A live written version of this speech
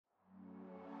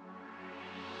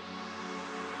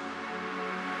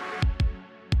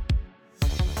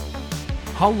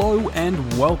Hello and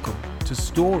welcome to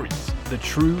Stories, the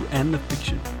True and the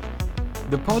Fiction.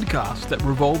 The podcast that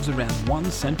revolves around one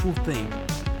central theme,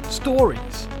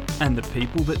 stories, and the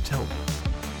people that tell them.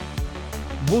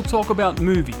 We'll talk about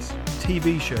movies,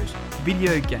 TV shows,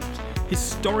 video games,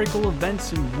 historical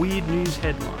events, and weird news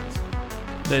headlines.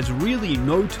 There's really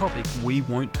no topic we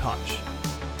won't touch.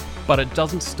 But it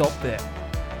doesn't stop there.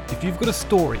 If you've got a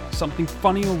story, something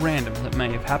funny or random that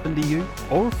may have happened to you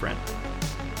or a friend,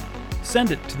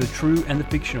 send it to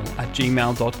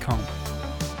thetrueandthefictional@gmail.com.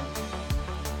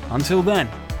 Until then,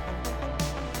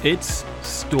 it's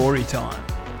story time.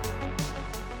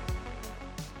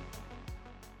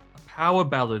 A power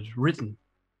ballad written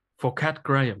for Cat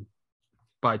Graham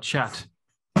by Chat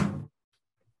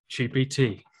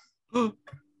GPT.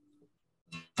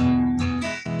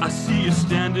 I see you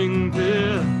standing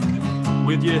there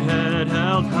with your head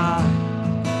held high.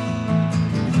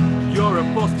 You're a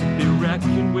force to be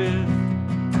reckoned with,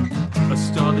 a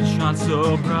star that shines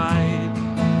so bright.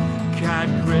 Cat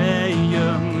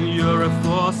Graham, you're a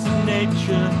force of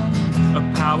nature, a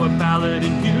power ballad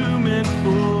in human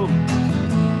form.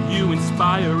 You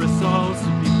inspire us all to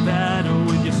be better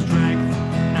with your strength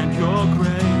and your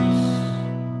grace.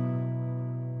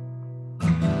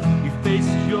 You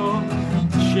faced your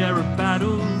share of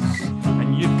battles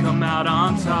and you've come out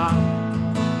on top.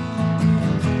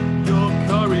 Your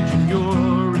courage and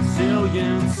your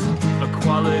resilience are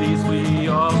qualities we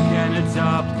all can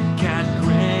adopt. Cat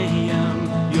Graham,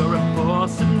 you're a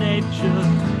force of nature,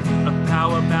 a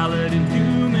power ballad in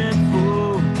human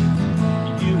form.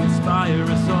 You inspire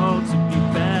us all to be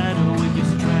better with your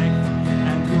strength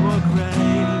and your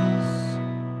grace.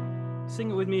 Sing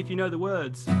it with me if you know the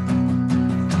words.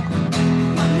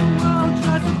 When the world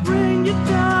tries to bring you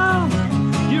down,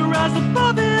 you rise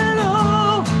above it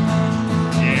all.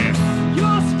 Yes.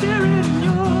 Your spirit and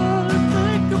you're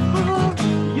unbreakable.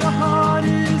 Your heart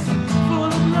is full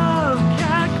of love.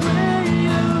 Cat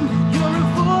Graham, you're a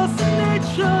force of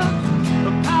nature, a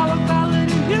power ballad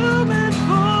in human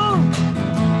form.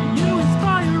 You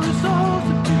inspire us all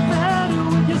to be better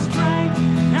with your strength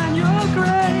and your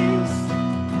grace.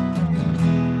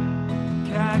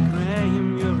 Cat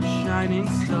Graham, you're a shining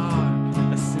star,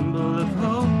 a symbol of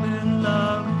hope and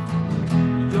love.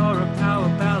 You're a power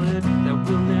ballad that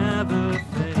will never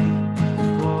fade.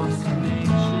 Force of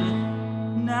nature,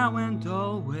 now and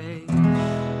always.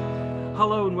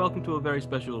 Hello and welcome to a very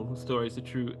special Stories, the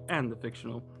True and the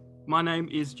Fictional. My name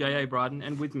is J.A. Bryden,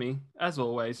 and with me, as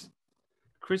always,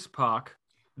 Chris Park,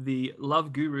 the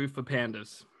love guru for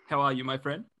pandas. How are you, my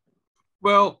friend?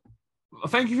 Well,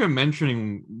 thank you for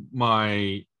mentioning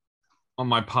my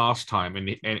pastime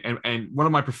and one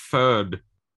of my preferred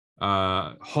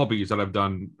hobbies that I've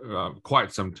done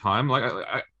quite some time. Like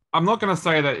I'm not going to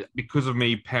say that because of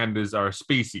me, pandas are a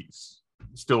species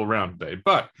still around today,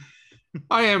 but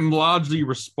I am largely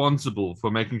responsible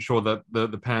for making sure that the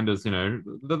pandas,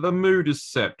 the mood is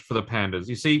set for the pandas.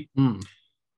 You see,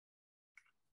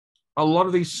 a lot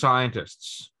of these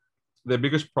scientists, their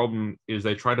biggest problem is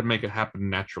they try to make it happen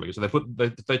naturally. So they put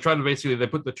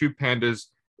the two pandas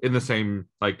in the same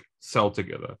cell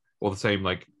together, or the same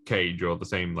cage, or the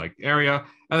same area,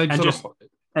 and they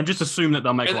just assume that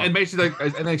they'll make one. And basically,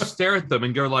 and they stare at them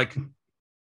and go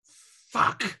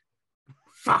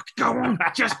fuck, go on,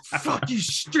 just fuck, you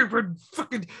stupid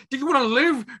fucking. Do you want to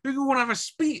live? Do you want to have a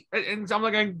speech? And I'm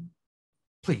going,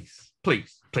 please,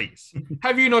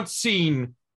 have you not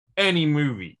seen any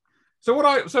movie? So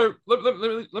let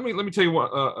me tell you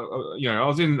what. I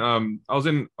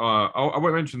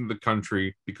won't mention the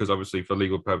country because obviously for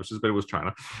legal purposes, but it was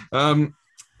China.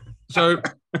 So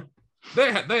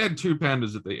they had two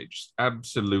pandas that they just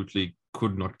absolutely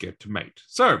could not get to mate.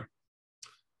 So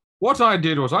what I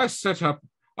did was I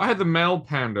had the male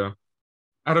panda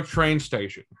at a train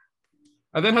station.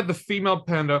 I then had the female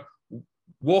panda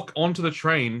walk onto the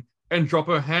train and drop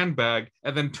her handbag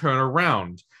and then turn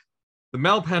around. The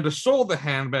male panda saw the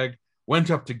handbag, went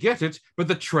up to get it, but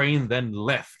the train then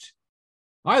left.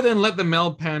 I then let the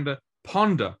male panda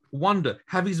ponder, wonder,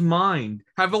 have his mind,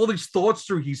 have all these thoughts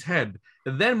through his head.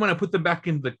 And then when I put them back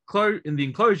in the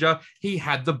enclosure, he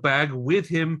had the bag with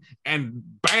him, and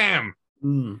bam!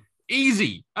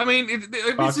 Easy. I mean,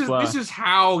 this is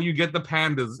how you get the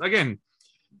pandas. Again,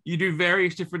 you do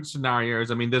various different scenarios.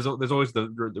 I mean, there's always the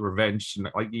revenge,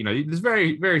 there's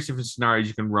various different scenarios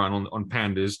you can run on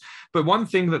pandas. But one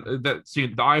thing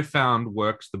that I found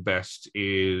works the best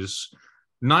is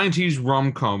 90s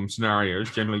rom-com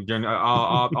scenarios. Generally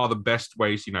are the best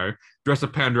ways. Dress a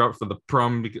panda up for the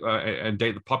prom and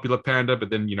date the popular panda. But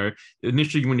then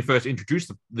initially when you first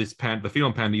introduce the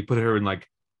female panda, you put her in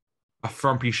a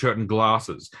frumpy shirt and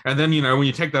glasses. And then, when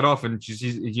you take that off and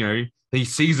he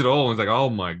sees it all and it's like, oh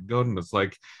my goodness,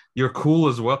 like you're cool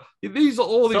as well. These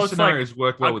scenarios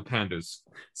work well with pandas.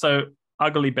 So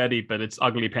ugly Betty, but it's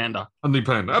ugly panda. Ugly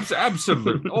panda.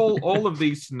 Absolutely. all of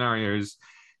these scenarios,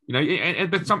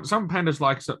 but some pandas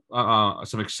like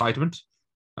some excitement.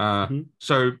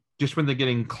 So just when they're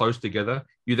getting close together,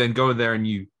 you then go in there and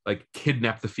you like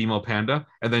kidnap the female panda,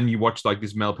 and then you watch like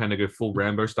this male panda go full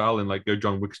Rambo style and like go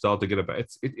John Wick style to get it back.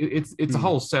 It's a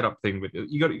whole setup thing, but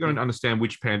you got to understand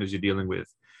which pandas you're dealing with.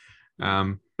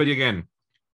 But again,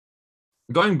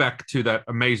 going back to that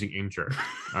amazing intro,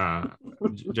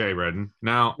 Jay Redden.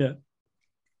 Now,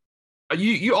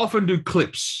 you often do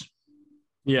clips.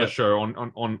 Yeah, the show on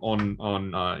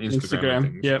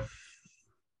Instagram. Yep.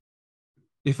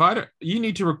 If you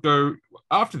need to go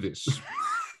after this.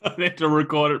 I need to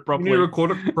record it properly. You need to record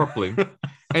it properly.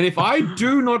 And if I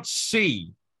do not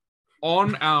see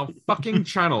on our fucking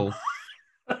channel,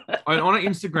 on our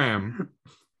Instagram,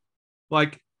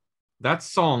 like that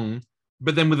song,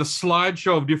 but then with a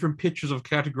slideshow of different pictures of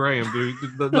Cat Graham,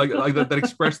 that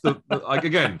express the like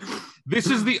again. This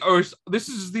is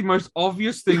the most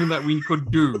obvious thing that we could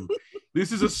do.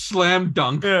 This is a slam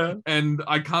dunk, and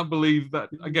I can't believe that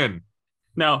again.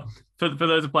 Now, for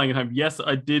those who are playing at home, yes,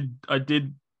 I did.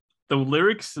 The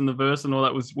lyrics and the verse and all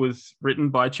that was written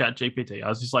by ChatGPT. I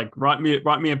was just like, write me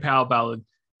a power ballad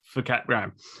for Cat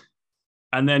Graham,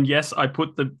 and then yes, I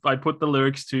put the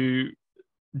lyrics to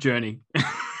Journey.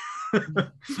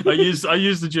 I used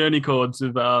the Journey chords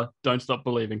of "Don't Stop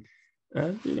Believing,"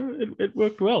 and it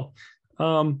worked well.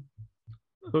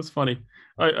 It was funny.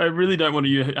 I really don't want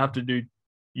to have to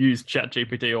use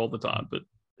ChatGPT all the time, but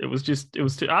it was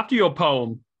after your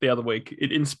poem the other week,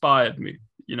 it inspired me.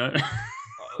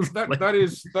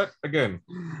 That again.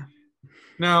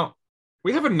 Now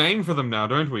we have a name for them now,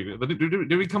 don't we?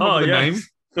 Do we come up with a name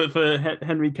for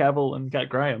Henry Cavill and Cat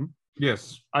Graham?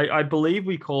 Yes, I believe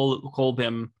we call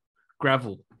them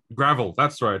Gravill. Gravill,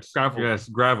 that's right. Gravill. Yes,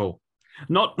 Gravill.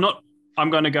 Not.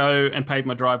 I'm going to go and pave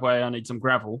my driveway. I need some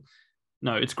gravel.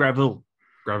 No, it's Gravill.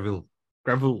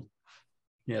 Gravill.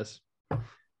 Yes.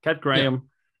 Cat Graham.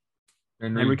 Yeah.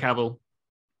 Henry Cavill.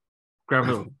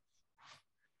 Gravill.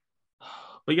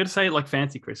 But you got to say it like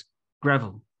fancy, Chris.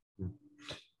 Gravill.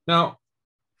 Now,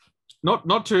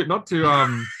 not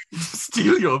to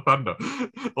steal your thunder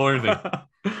or anything.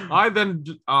 I then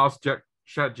asked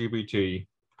ChatGPT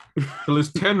to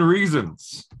list 10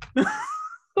 reasons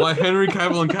why Henry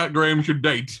Cavill and Cat Graham should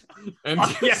date. And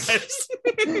yes.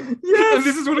 And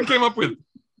this is what it came up with.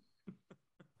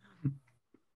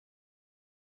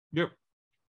 Yep.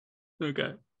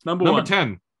 Okay. Number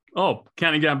 10. Oh,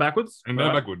 counting down backwards? And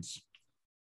down backwards.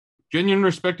 Genuine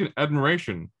respect and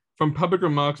admiration from public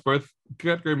remarks, both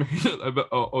Cat Graham wait.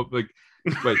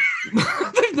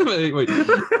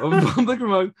 Public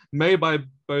remarks made by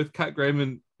both Cat Graham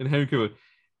and Henry Cavill.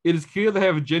 It is clear they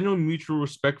have a genuine mutual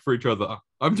respect for each other.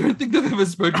 I don't think they've ever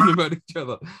spoken about each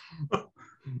other.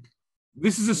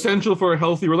 This is essential for a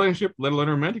healthy relationship, let alone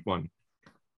a romantic one.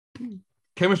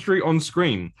 Chemistry on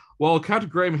screen. While Cat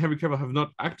Graham and Henry Cavill have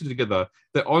not acted together,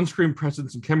 their on-screen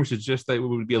presence and chemistry suggest they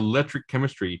would be electric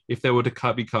chemistry if they were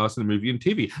to be cast in a movie and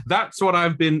TV. That's what I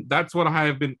have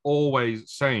been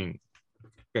always saying.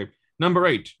 Okay. Number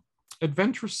 8,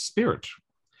 adventurous spirit.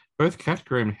 Both Cat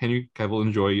Graham and Henry Cavill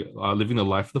enjoy living the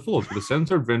life of the fullest with a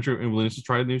sense of adventure and willingness to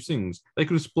try new things. They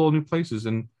could explore new places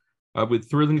and with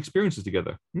thrilling experiences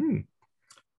together.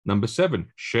 Number 7,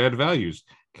 shared values.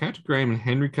 Cat Graham and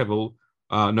Henry Cavill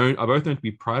are both known to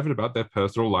be private about their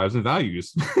personal lives and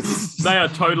values. They are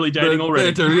totally dating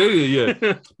already. Yeah.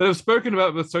 They have spoken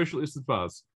about the social issues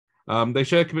bars. They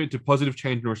share a commitment to positive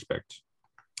change and respect.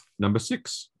 Number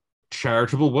 6,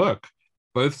 charitable work.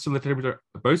 Both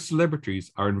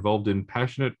celebrities are involved and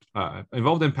passionate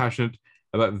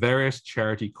about various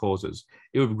charity causes.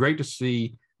 It would be great to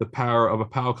see the power of a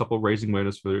power couple raising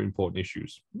awareness for important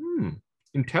issues.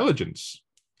 Intelligence.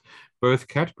 Both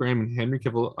Cat Graham and Henry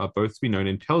Cavill are both to be known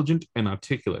intelligent and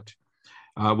articulate,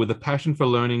 with a passion for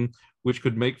learning, which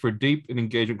could make for deep and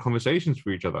engaging conversations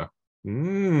for each other.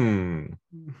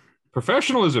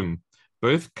 Professionalism.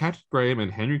 Both Cat Graham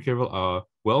and Henry Cavill are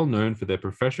well known for their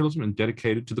professionalism and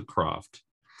dedicated to the craft.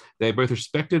 They are both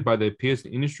respected by their peers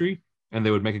in the industry, and they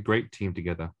would make a great team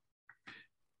together.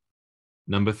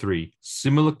 Number 3,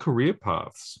 similar career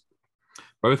paths.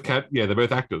 They're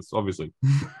both actors, obviously.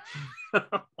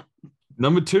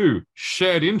 Number 2,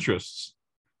 shared interests.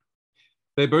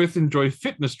 They both enjoy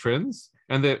fitness trends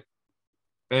and her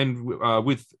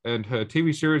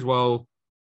TV series. While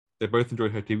they both enjoy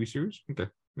her TV series, okay,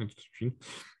 interesting.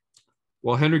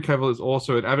 While Henry Cavill is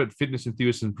also an avid fitness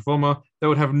enthusiast and performer, they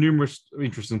would have numerous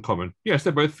interests in common. Yes,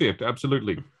 they're both fit,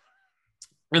 absolutely.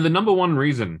 And the number one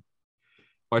reason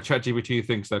why ChatGPT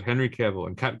thinks that Henry Cavill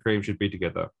and Kat Graham should be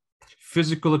together: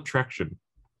 physical attraction.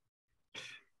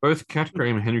 Both Kat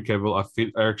Graham and Henry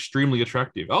Cavill are extremely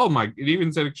attractive. Oh my, it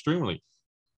even said extremely.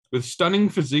 With stunning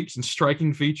physiques and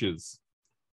striking features.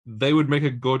 They would make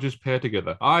a gorgeous pair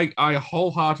together. I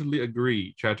wholeheartedly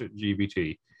agree,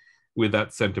 ChatGPT, with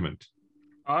that sentiment.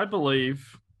 I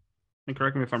believe, and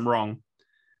correct me if I'm wrong,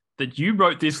 that you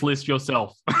wrote this list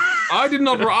yourself. I did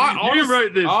not write. You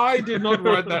wrote this. I did not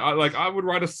write that. I would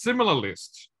write a similar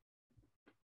list.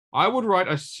 I would write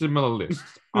a similar list.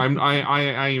 I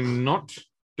am not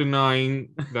denying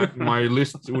that my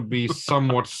list would be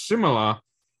somewhat similar,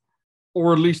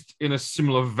 or at least in a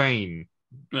similar vein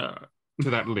to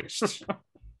that list.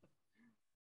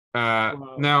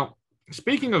 Wow. Now,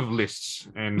 speaking of lists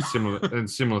and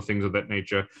similar things of that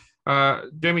nature,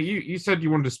 Demi, you said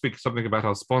you wanted to speak something about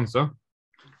our sponsor.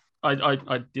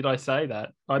 I did I say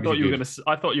that? I thought you were going to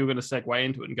segue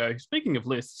into it and go, speaking of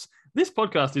lists, this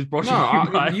podcast is brought to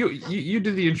you by... you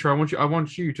did the intro. I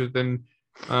want you to then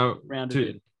round it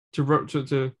in.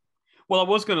 To Well, I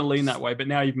was going to lean that way, but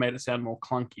now you've made it sound more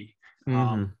clunky.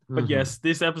 But yes,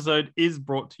 this episode is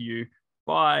brought to you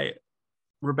by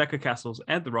Rebecca Castles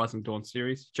and the Rising Dawn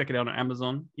series. Check it out on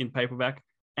Amazon in paperback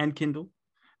and Kindle.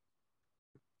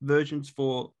 Versions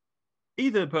for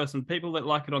either people that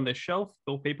like it on their shelf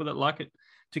or people that like it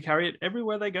to carry it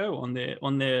everywhere they go on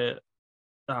their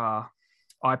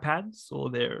iPads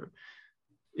or their.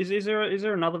 Is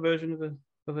there another version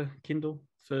of a Kindle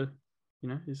for,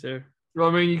 is there? Well,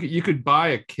 I mean, you could buy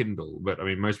a Kindle, but I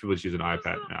mean, most people just use an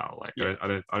iPad now. Like, yeah.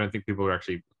 I don't think people are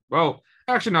actually. Well,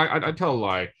 actually, no. I tell a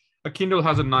lie. A Kindle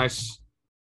has a nice,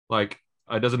 like,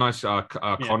 it does a nice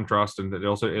contrast, and it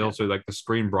also like the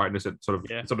screen brightness. It sort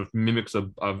of mimics a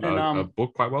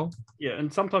book quite well. Yeah,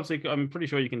 and sometimes I'm pretty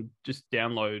sure you can just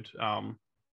download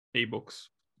ebooks,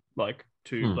 like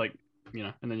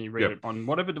and then you read it on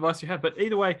whatever device you have. But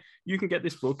either way, you can get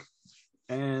this book,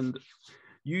 and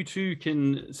you too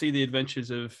can see the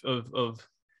adventures of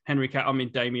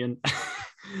Damien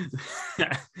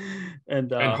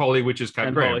and Holly, which is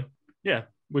Kat Graham. Holly. Yeah,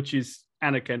 which is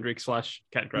Anna Kendrick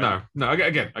 / Kat Graham. No.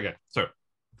 Again. So,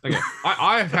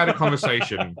 I have had a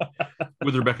conversation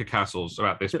with Rebecca Castles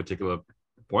about this particular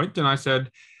point, and I said,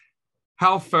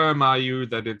 "How firm are you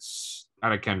that it's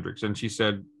Anna Kendrick's?" And she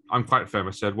said, "I'm quite firm."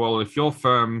 I said, "Well, if you're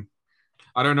firm,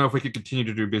 I don't know if we could continue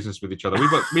to do business with each other.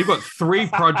 We've got 3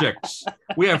 projects.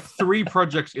 We have 3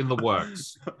 projects in the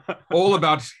works, all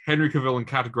about Henry Cavill and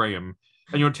Kat Graham.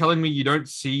 And you're telling me you don't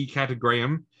see Kat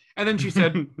Graham?" And then she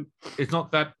said, "It's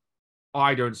not that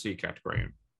I don't see Kat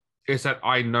Graham. It's that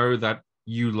I know that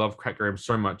you love Kat Graham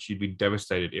so much you'd be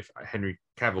devastated if Henry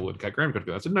Cavill and Kat Graham got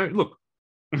together." I said, "No, look,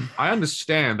 I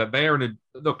understand that they are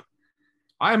look,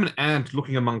 I am an ant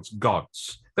looking amongst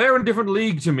gods. They're in a different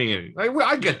league to me.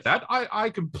 I get that. I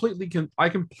completely can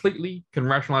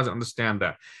rationalize and understand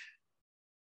that.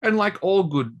 And like all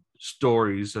good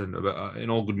stories and in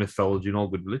all good mythology and all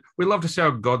good, we love to see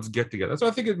how gods get together. So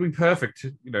I think it'd be perfect,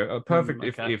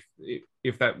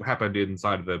 if that happened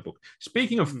inside of their book.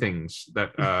 Speaking of things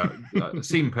that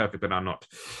seem perfect but are not,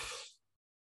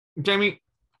 Jamie,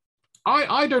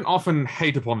 I don't often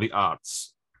hate upon the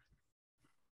arts.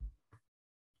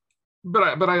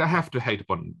 But I have to hate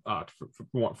upon art for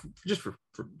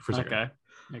a second.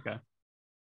 Okay.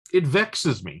 It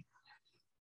vexes me.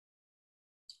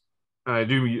 And I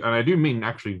do mean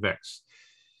actually vex.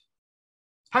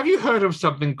 Have you heard of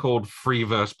something called free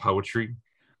verse poetry?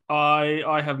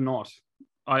 I have not.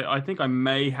 I think I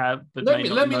may have, but let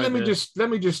me just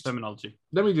terminology.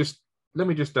 Let me just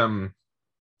give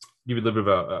you a little bit of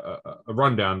a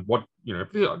rundown. What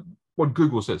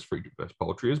Google says free verse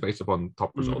poetry is based upon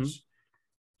top results.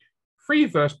 Free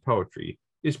verse poetry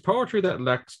is poetry that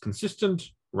lacks consistent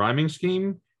rhyming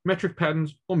scheme, metric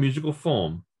patterns, or musical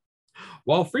form.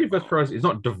 While free verse prose is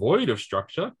not devoid of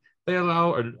structure, they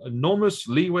allow an enormous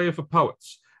leeway for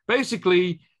poets.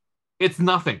 Basically, it's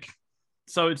nothing.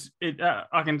 So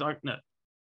no.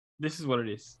 This is what it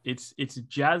is. It's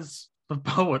jazz for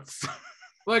poets.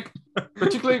 Like,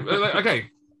 particularly, okay.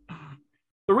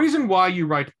 The reason why you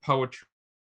write poetry.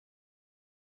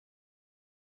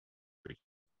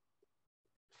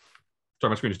 Sorry,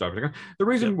 my screen just died. The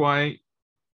reason why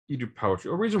you do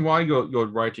poetry, or the reason why you're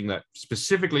writing that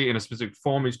specifically in a specific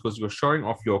form, is because you're showing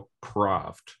off your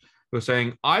craft. You're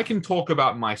saying, I can talk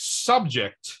about my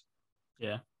subject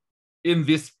in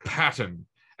this pattern,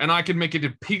 and I can make it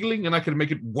appealing, and I can make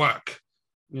it work.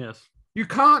 Yes. You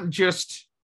can't just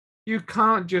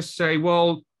say,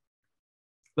 well,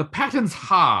 the pattern's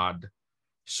hard.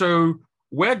 So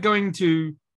we're going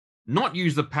to not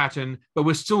use the pattern, but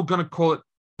we're still going to call it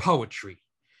poetry.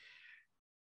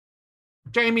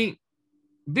 Jamie,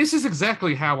 this is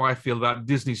exactly how I feel about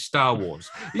Disney's Star Wars.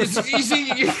 You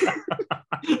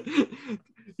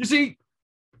see,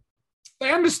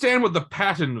 they understand what the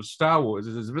pattern of Star Wars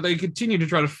is, but they continue to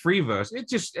try to free verse.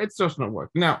 It's just not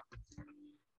working. Now,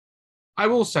 I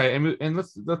will say, and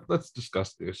let's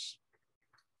discuss this.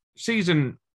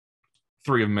 Season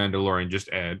 3 of Mandalorian just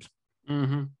aired.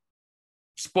 Mm-hmm.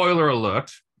 Spoiler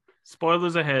alert.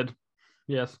 Spoilers ahead.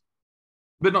 Yes.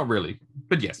 But not really.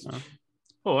 But yes.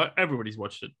 Oh, everybody's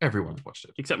watched it. Everyone's watched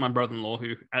it. Except my brother-in-law,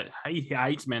 who he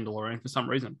hates Mandalorian for some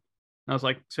reason. And I was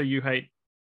like, so you hate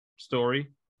story,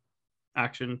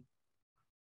 action,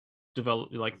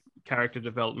 character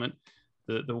development,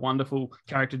 the wonderful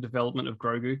character development of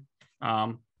Grogu,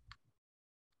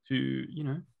 who,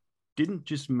 didn't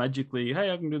just magically,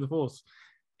 hey, I can do the Force.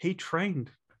 He trained.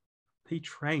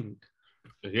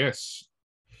 Yes.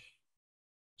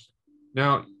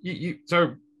 Now,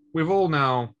 so we've all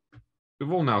now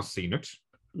seen it.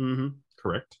 Mm-hmm.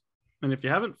 Correct. And if you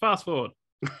haven't, fast forward.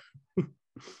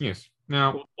 Yes.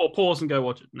 Now, or pause and go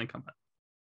watch it, and then come back.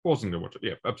 Pause and go watch it.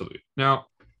 Yeah, absolutely. Now,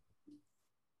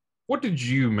 what did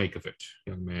you make of it,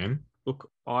 young man? Look,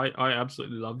 I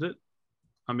absolutely loved it.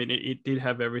 I mean, it did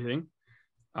have everything.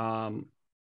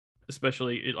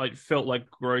 Especially, it felt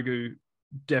like Grogu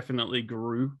definitely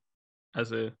grew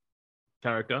as a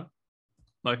character.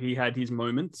 Like, he had his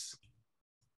moments.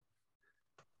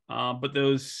 But there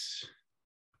was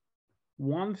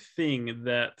one thing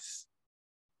that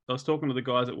I was talking to the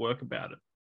guys at work about it.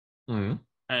 Mm-hmm.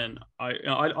 And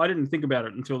I didn't think about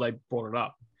it until they brought it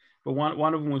up. But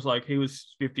one of them was like, he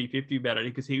was 50-50 about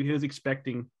it because he was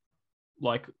expecting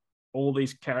like all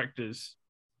these characters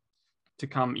to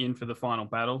come in for the final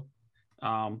battle.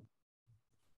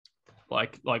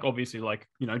 Like obviously, like,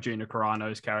 Gina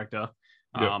Carano's character,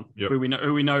 who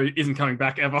we know isn't coming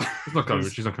back ever.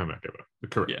 She's not coming back ever.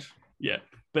 Correct. Yeah.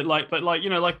 But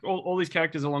all these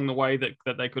characters along the way that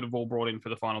they could have all brought in for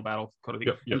the final battle. Why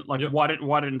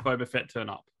didn't Boba Fett turn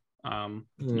up?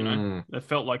 It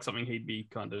felt like something he'd be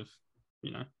kind of,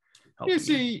 helping. You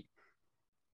see,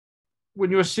 when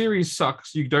your series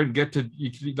sucks, you don't get to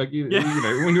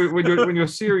when your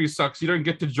series sucks, you don't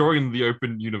get to join the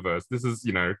open universe. This is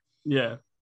Yeah.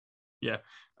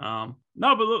 No,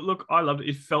 but look, I loved it.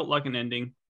 It felt like an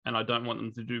ending, and I don't want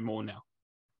them to do more now.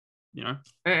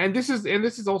 And this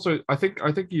is also, I think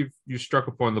you struck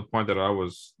upon the point that I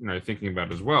was thinking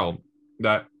about as well.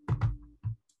 That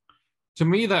to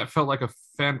me, that felt like a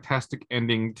fantastic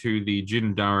ending to the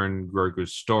Jin Darren Grogu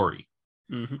story.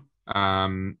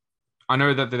 Mm-hmm. I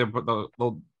know that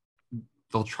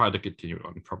they'll try to continue it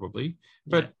on probably,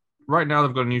 but right now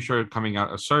they've got a new show coming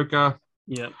out, Ahsoka.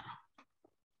 Yeah.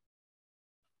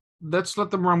 Let's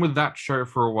let them run with that show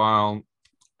for a while,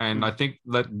 and I think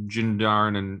let Jin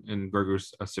Darren and Grogu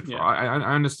sit for. I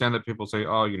understand that people say,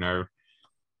 oh,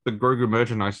 the Grogu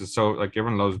merchandise is so like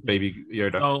everyone loves Baby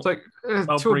Yoda. It's like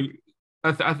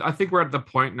I think we're at the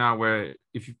point now where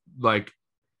if you like,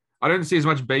 I don't see as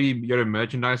much Baby Yoda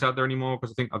merchandise out there anymore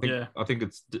because I think that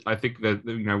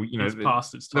it's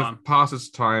past its time. Past its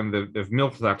time. They've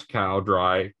milked that cow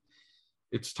dry.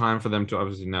 It's time for them to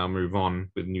obviously now move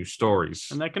on with new stories.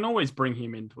 And they can always bring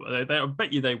him into it. I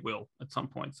bet you they will at some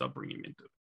point. They'll bring him into it.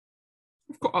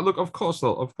 Of course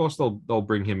they'll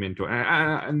bring him into it,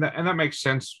 and that makes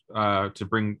sense to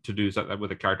do that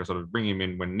with a character, sort of bring him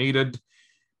in when needed,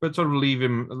 but sort of leave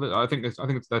him. I think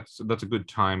that's a good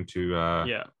time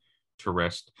to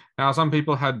rest. Now, some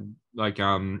people had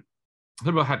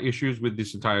issues with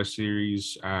this entire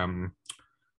series.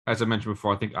 As I mentioned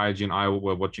before, I think IG and I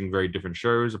were watching very different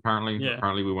shows. Apparently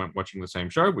we weren't watching the same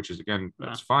show, which is again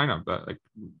that's fine. But like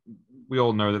we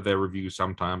all know that their reviews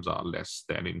sometimes are less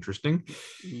than interesting.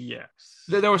 Yes,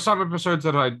 there were some episodes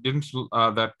that I didn't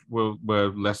that were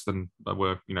less than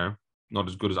were not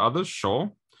as good as others.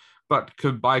 Sure, but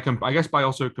by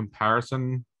also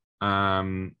comparison,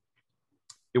 it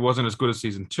wasn't as good as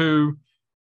season 2.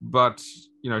 But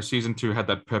season 2 had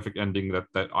that perfect ending, that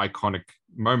iconic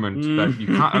moment that you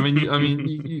can't.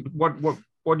 What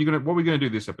are we gonna do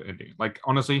this ending? Like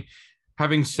honestly,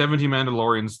 having 70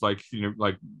 Mandalorians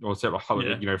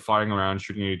flying around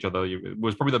shooting at each other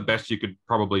was probably the best you could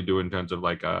probably do in terms of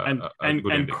like a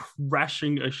good ending.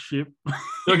 Crashing a ship,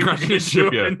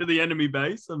 into the enemy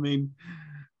base. I mean,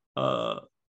 it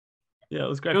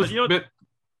was great.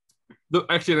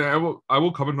 Actually, I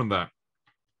will comment on that.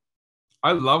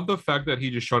 I love the fact that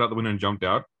he just shot out the window and jumped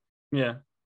out. Yeah.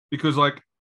 Because, like,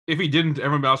 if he didn't,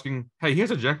 everyone would be asking, "Hey, he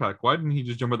has a jetpack. Why didn't he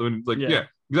just jump out the window?" Like, yeah,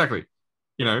 exactly.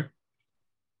 You know,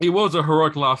 it was a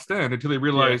heroic last stand until he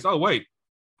realized, oh wait,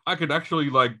 I could actually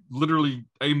like literally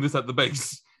aim this at the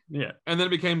base. Yeah. And then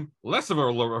it became less of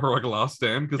a heroic last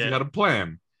stand because he had a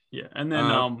plan. Yeah. And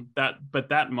then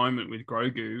that moment with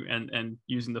Grogu and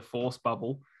using the force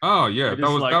bubble. Oh yeah, that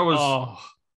was oh.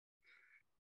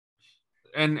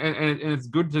 And it's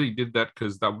good that he did that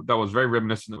because that was very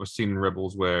reminiscent of a scene in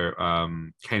Rebels where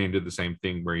Kanan did the same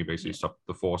thing where he basically stopped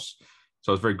the force.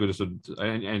 So it's very good.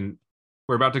 And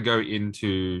we're about to go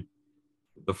into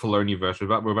the Filoni verse.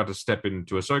 We're about to step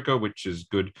into Ahsoka, which is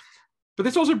good. But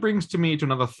this also brings me to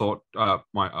another thought,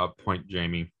 my point,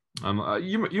 Jamie.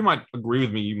 You might agree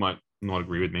with me, you might not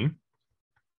agree with me.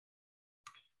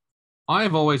 I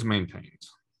have always maintained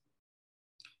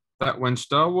that when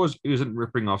Star Wars isn't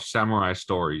ripping off samurai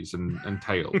stories and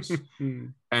tales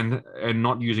and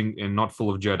not full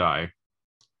of Jedi,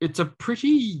 it's a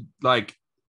pretty like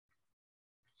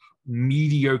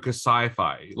mediocre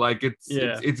sci-fi. Like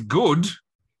it's good,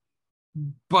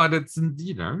 but it's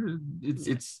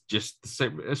it's just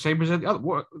the same as the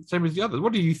other. Same as the others.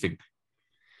 What do you think?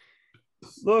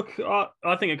 Look,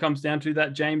 I think it comes down to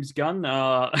that James Gunn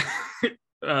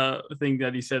thing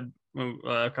that he said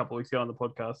a couple of weeks ago on the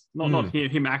podcast. Not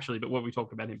him actually, but what we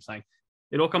talked about him saying.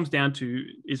 It all comes down to,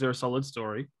 is there a solid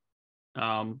story?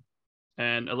 And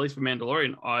at least for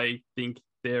Mandalorian, I think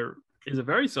there is a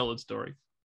very solid story.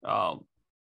 But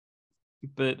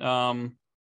I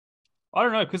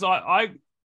don't know, because I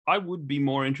would be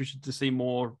more interested to see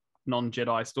more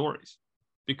non-Jedi stories,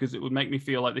 because it would make me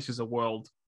feel like this is a world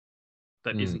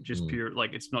that isn't just pure,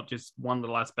 like it's not just one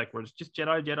little aspect where it's just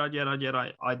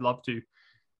Jedi. I'd love to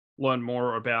learn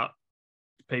more about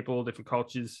people, different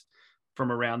cultures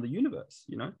from around the universe,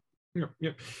 you know? Yeah.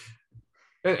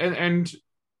 And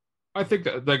I think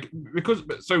that like because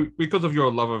of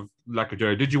your love of Lack of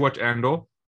Jedi, did you watch Andor?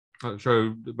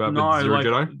 Show about the Zero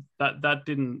Jedi? That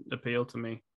didn't appeal to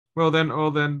me. Well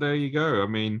then there you go. I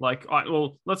mean, let's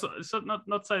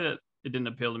not say that it didn't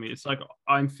appeal to me. It's like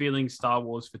I'm feeling Star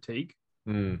Wars fatigue.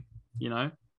 You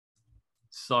know?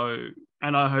 So,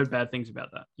 and I heard bad things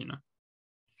about that, you know.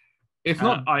 It's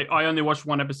not. I only watched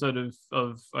one episode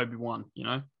of Obi-Wan, you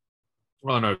know.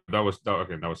 Well, no, that was a.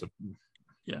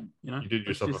 Yeah, you know. You did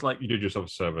yourself a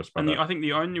service. I think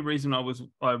the only reason I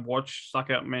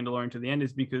stuck out Mandalorian to the end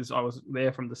is because I was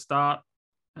there from the start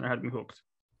and I had me hooked.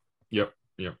 Yep.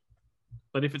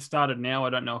 But if it started now, I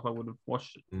don't know if I would have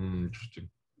watched it. Interesting.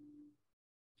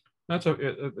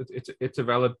 It's a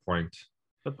valid point.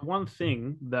 But the one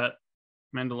thing that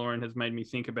Mandalorian has made me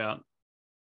think about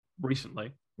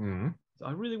recently, is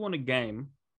I really want a game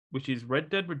which is Red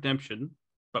Dead Redemption,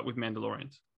 but with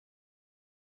Mandalorians.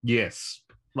 Yes.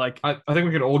 Like I think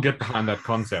we can all get behind that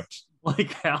concept.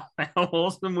 Like how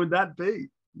awesome would that be?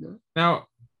 Yeah. Now,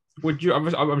 would you? I'm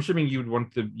assuming you would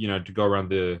want to, to go around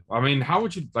the. I mean, how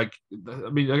would you like? I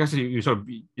mean, I guess you're sort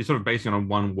of basing it on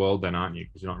one world, then, aren't you?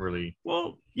 Because you're not really.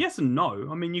 Well, yes and no.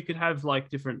 I mean, you could have like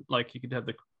different, like you could have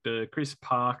the Chris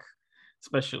Park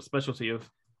specialty of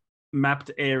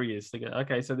mapped areas. They go,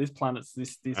 okay, so this planet's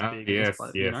this big. Yes,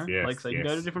 planet, yes. Like so, you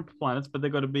go to different planets, but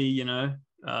they've got to be,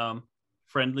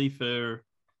 friendly for,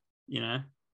 you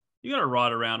got to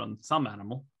ride around on some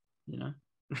animal,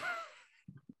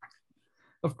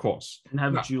 Of course. And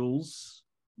have jewels,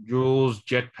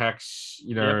 jetpacks,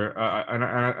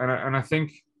 and I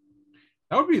think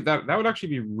that would actually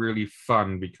be really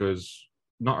fun, because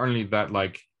not only that,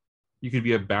 like you could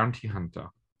be a bounty hunter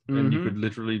and you could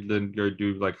literally then go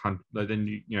do like hunt.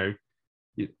 Then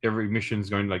every mission's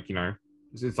going like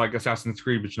it's like Assassin's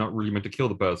Creed, but you're not really meant to kill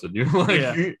the person. You got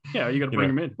to bring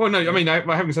him in. Well, no, I mean, I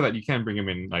haven't said that. You can bring him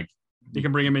in, like you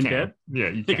can bring him in dead. Yeah,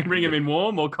 you can bring him in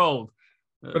warm or cold.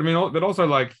 But I mean, but also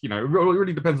like it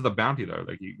really depends on the bounty though.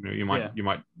 Like you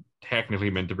might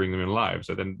technically meant to bring them in alive.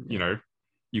 So then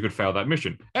you could fail that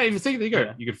mission. Hey, if you see, there you go.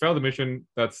 Yeah. You could fail the mission.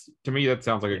 That's, to me, that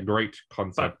sounds like a great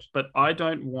concept. But I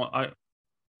don't want.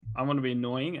 I want to be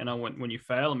annoying, and I want, when you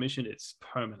fail a mission, it's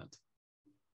permanent.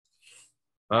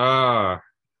 Dark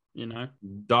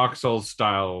Souls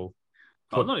style.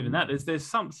 Oh, not even that. There's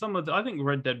some of the, I think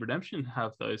Red Dead Redemption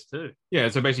have those too. Yeah,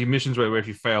 so basically missions where if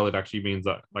you fail, it actually means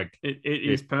that like it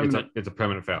is permanent. It's a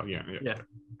permanent fail. Yeah.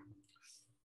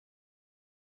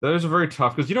 Those are very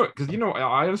tough because most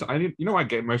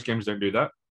games don't do that,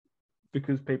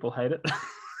 because people hate it.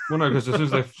 Well, no, because as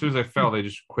soon as they fail, they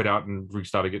just quit out and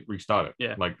restart it.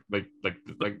 Yeah, like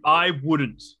I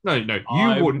wouldn't. No,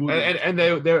 you wouldn't. And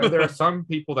there are some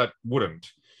people that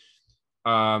wouldn't.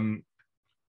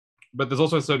 but there's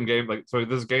also a certain game so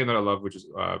there's a game that I love, which is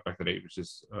back in the day, which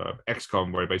is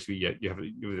XCOM, where basically you have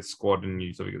this squad and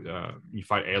you sort of you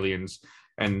fight aliens,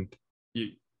 and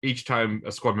each time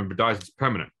a squad member dies, it's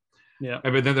permanent. Yeah.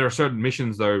 But then there are certain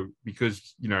missions though,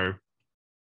 because the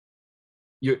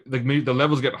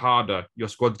levels get harder, your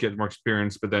squads get more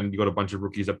experience, but then you got a bunch of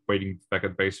rookies up waiting back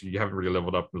at base, so you haven't really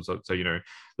leveled up. So you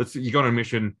go on a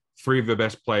mission, 3 of the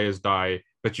best players die,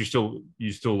 but you still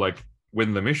like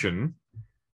win the mission.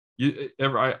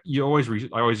 I always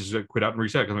just quit out and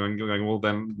reset, because I'm going, well,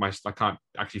 then I can't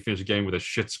actually finish a game with a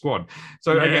shit squad.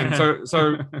 So again, the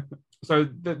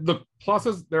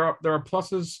pluses, there are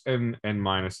pluses and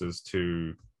minuses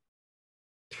to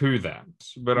that,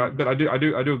 but I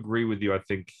do agree with you. I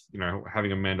think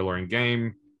having a Mandalorian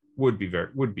game would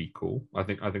be cool. I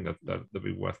think that'd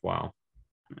be worthwhile.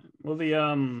 Well,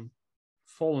 the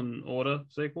Fallen Order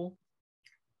sequel.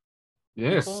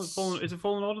 Yes. Is it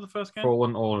Fallen Order the first game?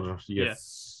 Fallen Order,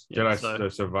 yes. Yeah. Jedi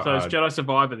Survivor. So it's Jedi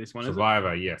Survivor, this one,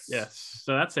 Survivor, is it? yes. Yes.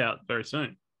 So that's out very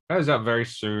soon. That is out very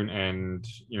soon, and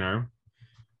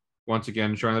once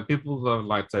again, showing that people love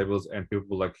lightsabers and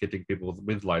people like hitting people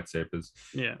with lightsabers.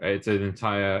 Yeah. It's the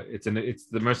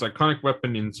most iconic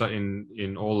weapon in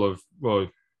all of, well,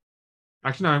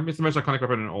 actually no, it's the most iconic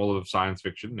weapon in all of science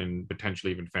fiction and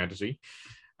potentially even fantasy.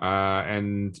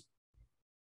 And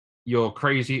you're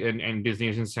crazy, and Disney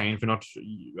is insane for not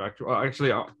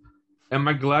actually. Am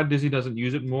I glad Disney doesn't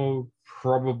use it more?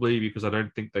 Probably, because I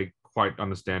don't think they quite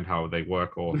understand how they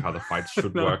work or how the fights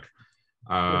should work.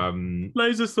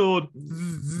 Laser sword.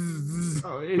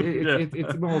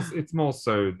 It's more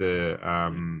so the I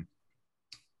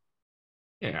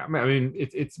mean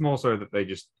it's more so that they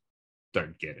just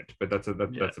don't get it. But that's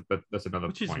another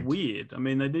Which point. Is weird. I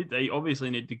mean, they obviously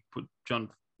need to put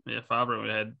Jon Favreau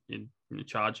ahead in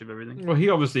charge of everything. Well, he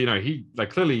obviously, he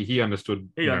clearly he understood.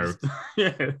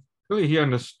 Clearly he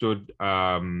understood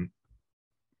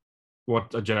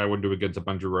what a Jedi would do against a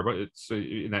bunch of robots. It's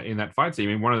in that fight scene.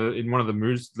 I mean, one of the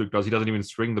moves Luke does, he doesn't even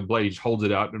swing the blade; he just holds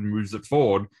it out and moves it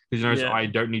forward, because he knows I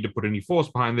don't need to put any force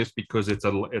behind this, because it's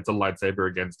a lightsaber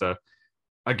against a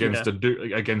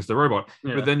robot.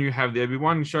 Yeah. But then you have the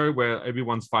Obi-Wan show where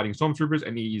Obi-Wan's fighting stormtroopers,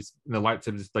 and the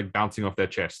lightsabers like bouncing off their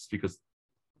chests, because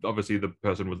obviously the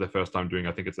person was their first time doing.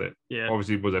 I think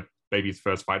obviously it was a baby's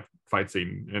first fight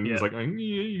scene, and it's like,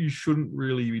 you shouldn't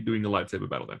really be doing a lightsaber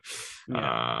battle then.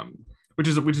 Yeah. Which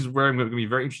is where I'm going to be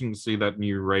very interesting to see that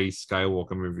new Rey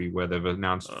Skywalker movie, where they've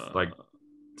announced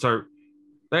so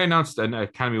they announced an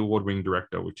Academy Award-winning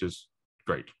director, which is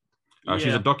great.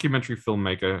 She's a documentary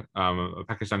filmmaker, a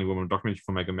Pakistani woman, documentary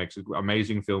filmmaker, makes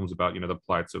amazing films about the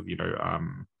plights of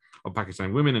of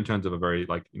Pakistani women in terms of a very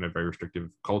very restrictive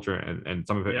culture, and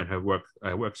some of it and her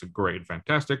works are great and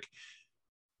fantastic,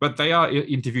 but they are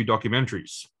interview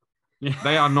documentaries. Yeah.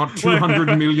 They are not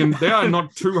 $200 million. They are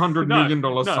not $200 million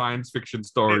science fiction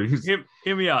stories.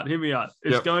 Hear me out.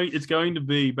 It's going to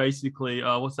be basically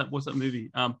what's that movie?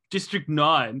 District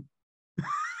 9.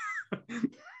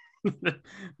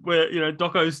 Where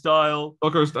Doco style.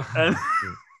 And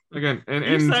again, and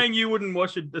you're saying you wouldn't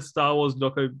watch a Star Wars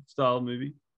Doco style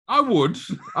movie? I would.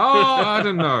 I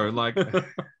don't know.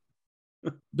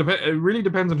 It really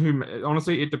depends on who.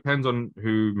 Honestly, it depends on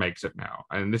who makes it now.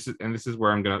 And this is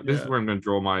where I'm gonna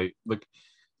draw my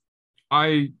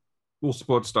I will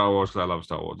support Star Wars because I love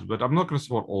Star Wars, but I'm not going to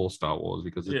support all Star Wars,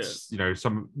 because it's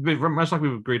some, much like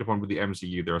we've agreed upon with the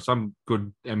MCU. There are some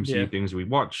good MCU things we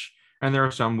watch, and there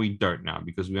are some we don't now,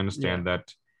 because we understand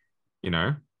that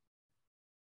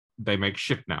they make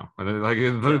shit now, and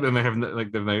and they have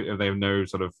no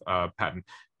sort of pattern.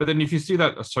 But then if you see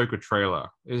that Ahsoka trailer,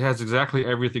 it has exactly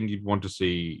everything you'd want to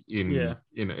see in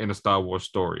a Star Wars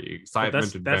story: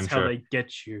 excitement, adventure. That's how they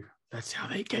get you. That's how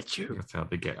they get you. That's how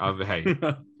they get. Hey,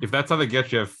 if that's how they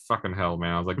get you, fucking hell,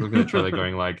 man! I was looking at the trailer,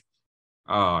 going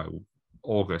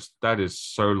August. That is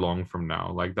so long from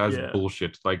now. That's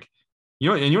bullshit.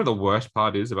 You know what the worst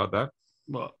part is about that?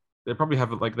 What? They probably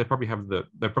have it. They probably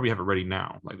have it ready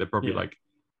now. They're probably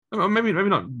maybe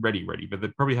not ready, but they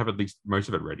probably have at least most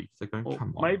of it ready. It's like,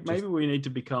 come on. Maybe we need to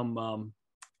become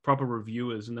proper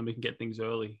reviewers, and then we can get things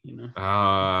early.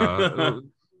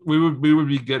 We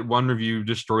would get one review,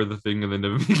 destroy the thing, and then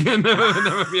never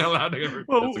be allowed to go.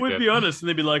 Well, we'd be honest, and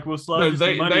they'd be like, "We'll slide you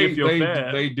some money if you're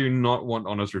fair." They do not want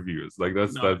honest reviewers. They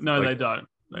don't.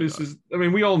 I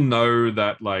mean, we all know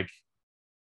that. Of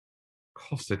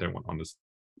course, they don't want honest.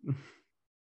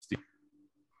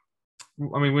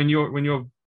 I mean, when you're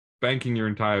banking your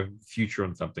entire future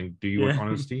on something, do you want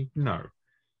honesty? No.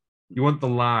 You want the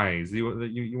lies. You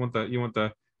want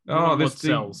the Oh, what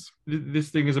sells. This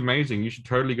thing is amazing. You should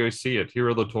totally go see it. Here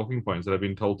are the talking points that I've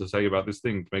been told to say about this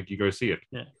thing to make you go see it.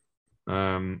 Yeah.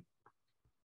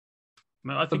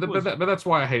 I think but that's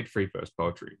why I hate free verse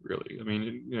poetry. Really, I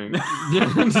mean, you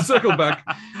know, to circle back.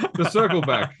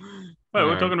 Wait,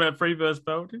 we're talking about free verse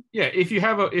poetry. Yeah, if you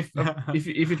have if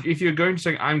you're going to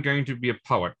say I'm going to be a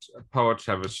poet, poets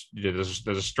have there's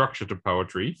a structure to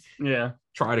poetry. Yeah.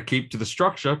 Try to keep to the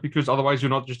structure because otherwise you're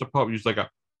not just a poet. You're just like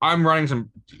I'm writing some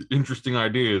interesting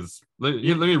ideas. Let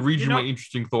me read you my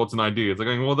interesting thoughts and ideas. Like,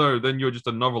 although then you're just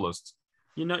a novelist.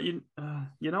 You know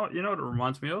what it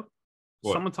reminds me of.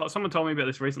 What? Someone told me about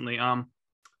this recently. There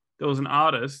was an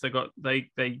artist that they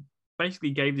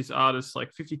basically gave this artist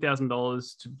like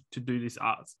 $50,000 to do this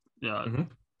art.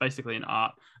 Basically an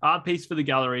art piece for the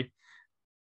gallery.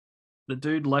 The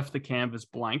dude left the canvas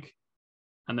blank,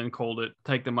 and then called it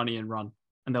 "Take the money and run."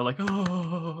 And they're like,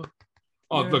 "Oh,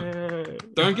 look!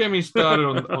 Don't get me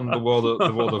started on the world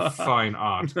of fine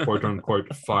art, quote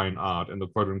unquote fine art, and the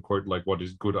quote unquote like what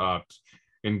is good art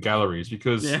in galleries,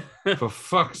 because for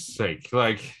fuck's sake,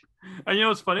 like." And you know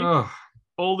what's funny?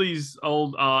 All these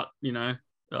old art,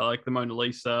 like the Mona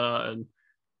Lisa and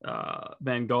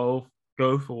Van Gogh,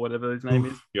 or whatever his name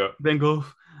is. Yeah, Van Gogh.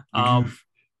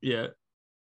 Yeah,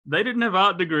 they didn't have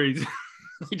art degrees.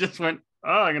 He just went,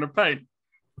 I'm gonna paint.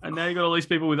 And now you got all these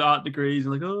people with art degrees,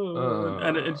 and like,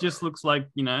 and it just looks like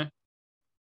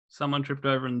someone tripped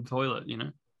over in the toilet,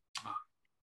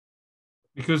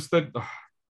 because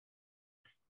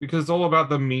it's all about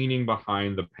the meaning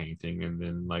behind the painting, and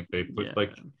then like they put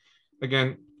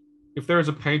again, if there is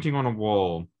a painting on a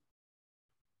wall,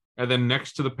 and then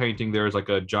next to the painting there is like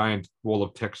a giant wall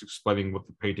of text explaining what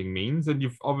the painting means, then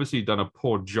you've obviously done a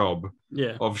poor job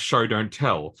of show don't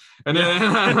tell. And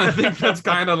I think that's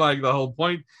kind of like the whole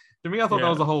point. To me, I thought that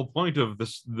was the whole point of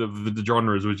the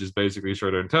genres, which is basically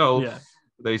show don't tell. Yeah.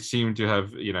 They seem to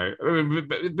have,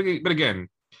 but again,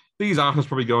 these artists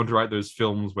probably go on to write those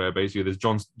films where basically there's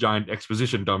giant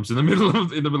exposition dumps in the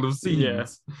middle of scenes. Yeah.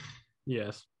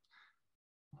 Yes.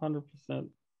 100%.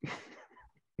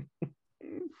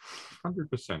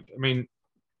 100%. I mean,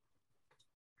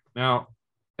 now,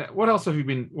 what else have you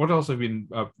been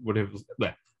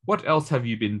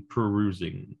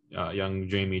perusing, young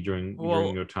Jamie, during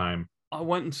your time? I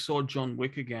went and saw John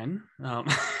Wick again.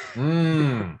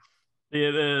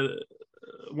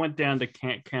 Went down to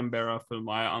Canberra for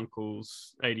my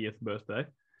uncle's 80th birthday.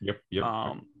 Yep.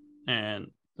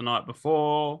 And the night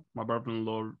before, my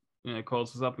brother-in-law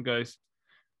calls us up and goes,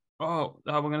 "Oh,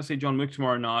 we're going to see John Wick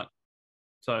tomorrow night."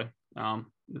 So,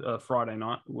 Friday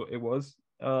night it was.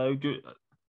 Do you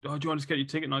want to just get your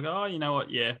ticket? And I go, "Oh, you know what?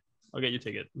 Yeah, I'll get your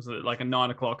ticket." It was like a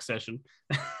 9 o'clock session,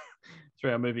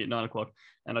 3-hour movie at 9 o'clock,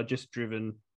 and I'd just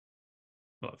driven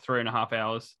 3.5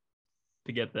 hours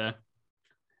to get there.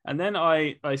 And then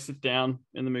I sit down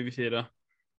in the movie theater,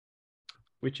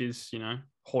 which is,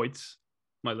 Hoyt's,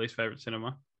 my least favorite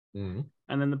cinema. Mm.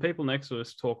 And then the people next to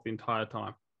us talk the entire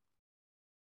time.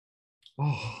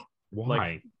 Oh, why?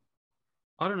 Like,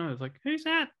 I don't know. It's like, who's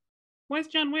that? Where's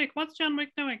John Wick? What's John Wick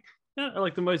doing?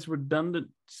 Like the most redundant,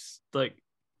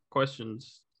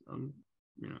 questions.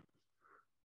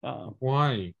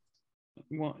 Why?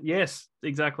 Well, yes,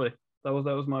 exactly. That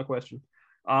was my question.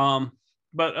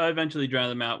 But I eventually drowned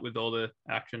them out with all the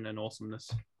action and awesomeness.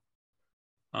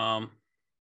 But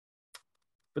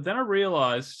then I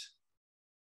realized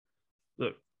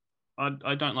that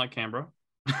I don't like Canberra.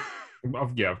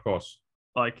 Yeah, of course.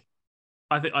 Like,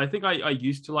 I think I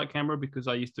used to like Canberra because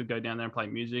I used to go down there and play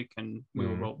music, and we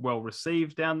were well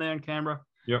received down there in Canberra.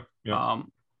 Yep.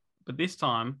 But this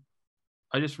time,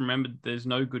 I just remembered there's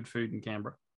no good food in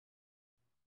Canberra.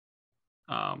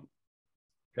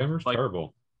 Canberra's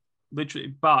terrible. Literally,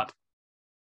 but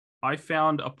I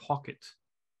found a pocket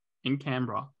in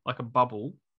Canberra, like a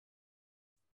bubble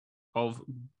of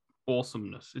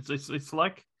awesomeness. It's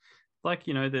like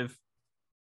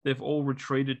they've all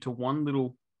retreated to one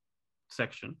little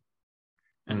section,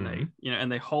 and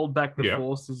they hold back the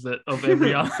forces of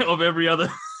every other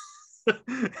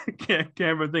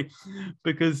Canberra thing,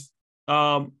 because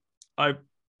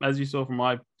as you saw from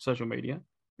my social media,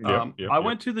 I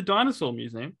went to the dinosaur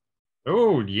museum.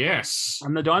 Oh, yes.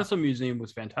 And the dinosaur museum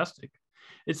was fantastic.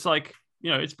 It's like,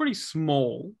 it's pretty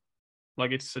small.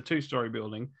 Like, it's a 2-story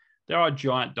building. There are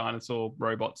giant dinosaur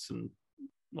robots and,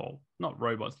 well, not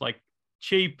robots, like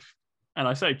cheap, and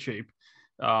I say cheap,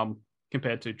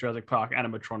 compared to Jurassic Park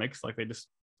animatronics. Like,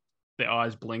 their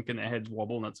eyes blink and their heads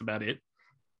wobble, and that's about it.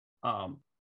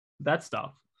 That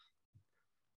stuff.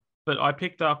 But I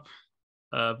picked up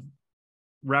a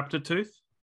raptor tooth.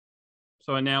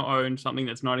 So I now own something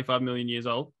that's 95 million years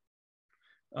old.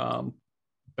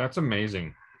 That That's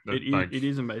amazing. It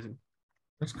is amazing.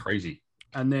 That's crazy.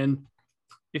 And then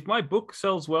if my book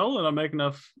sells well and I make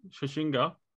enough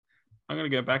shishinga, I'm going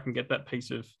to go back and get that piece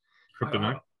of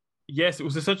Kryptonite. Yes, it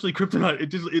was essentially kryptonite.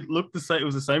 It looked the same. It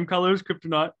was the same color as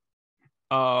kryptonite.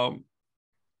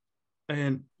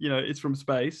 And it's from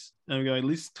space. And I'm going,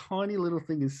 this tiny little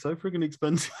thing is so freaking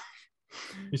expensive.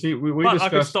 You see, we but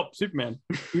discussed. I could stop Superman.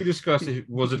 We discussed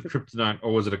was it kryptonite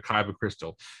or was it a kyber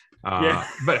crystal? Yeah.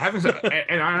 But having said,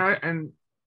 and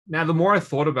now the more I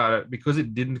thought about it, because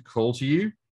it didn't call to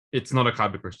you, it's not a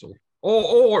kyber crystal,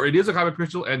 or it is a kyber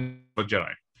crystal and a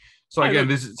Jedi. So again,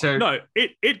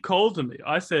 it called to me.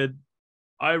 I said,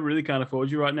 I really can't afford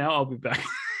you right now. I'll be back.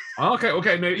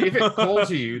 Okay. No, if it called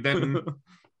to you,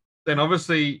 then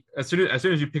obviously as soon as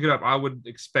you pick it up, I would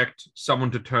expect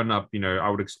someone to turn up. I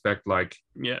would expect I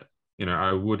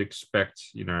would expect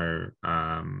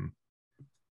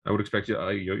I would expect your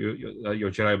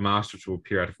Jedi Master to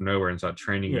appear out of nowhere and start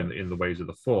training in the ways of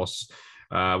the Force,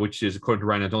 which is, according to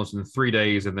Ryan Johnson, in 3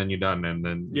 days, and then you're done, and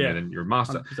then then you're a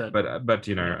master.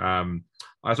 100%.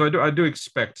 So I do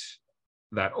expect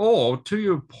that. Or to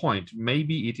your point,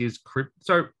 maybe it is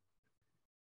So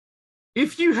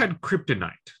if you had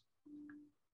kryptonite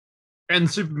and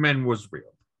Superman was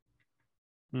real,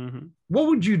 what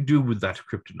would you do with that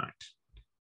kryptonite?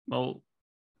 Well,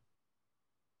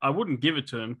 I wouldn't give it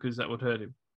to him because that would hurt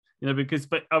him.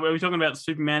 But are we talking about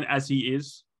Superman as he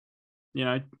is?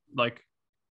 Like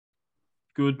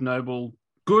good, noble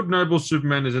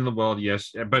Superman is in the world,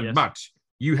 yes. But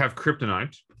you have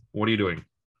kryptonite. What are you doing?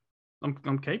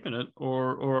 I'm keeping it,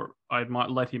 or I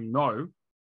might let him know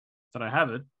that I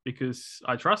have it because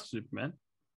I trust Superman.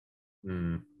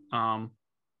 I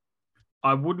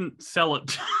wouldn't sell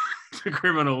it to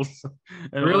criminals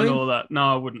and all that.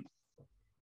 No, I wouldn't.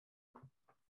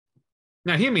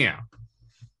 Now, hear me out.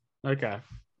 Okay.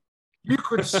 You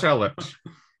could sell it.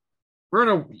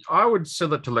 I would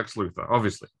sell it to Lex Luthor,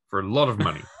 obviously, for a lot of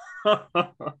money.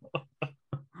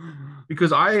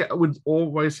 Because I would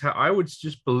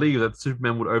just believe that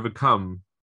Superman would overcome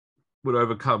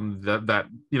that.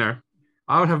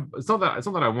 I would have. It's not that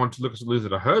I want to Lex Luthor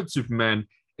to hurt Superman.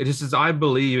 It just is I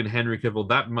believe in Henry Cavill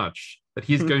that much that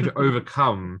he's going to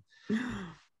overcome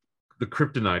the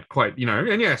kryptonite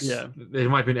and yes, there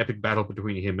might be an epic battle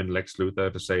between him and Lex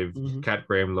Luthor to save Cat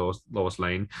Graham, Lois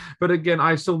Lane. But again,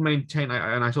 I still maintain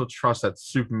and I still trust that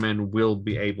Superman will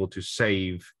be able to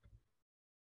save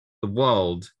the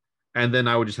world, and then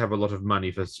I would just have a lot of money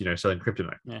for selling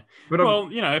kryptonite. Yeah. But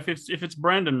if it's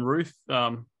Brandon Ruth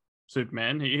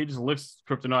Superman, he just lifts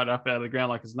kryptonite up out of the ground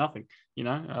like it's nothing.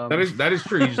 That is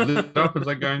true. He just lifts it up and it's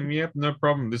like going, yep, no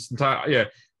problem. This entire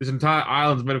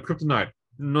island's made of kryptonite.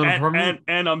 Not a problem.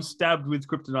 And I'm stabbed with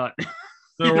kryptonite.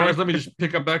 No worries. Let me just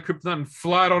pick up that kryptonite and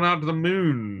fly it on out to the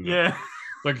moon. Yeah.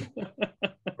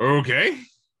 Okay.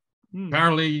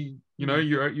 Apparently, you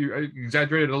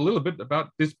exaggerated a little bit about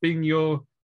this being your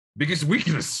biggest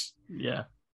weakness. Yeah.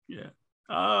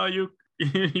 You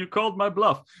called my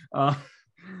bluff.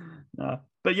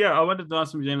 But yeah, I went to the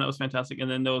Dinosaur Museum. That was fantastic. And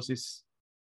then there was this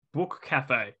book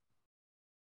cafe,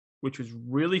 which was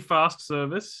really fast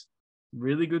service,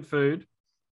 really good food.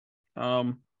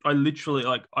 I literally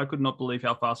I could not believe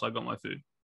how fast I got my food.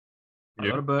 I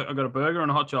got a burger and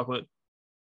a hot chocolate,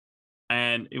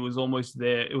 and it was almost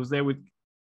there. It was there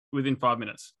within 5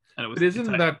 minutes, and it was. But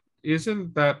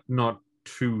isn't that not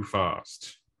too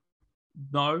fast?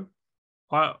 No,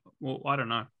 I don't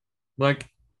know.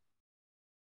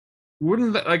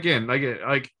 Wouldn't that again?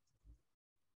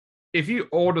 If you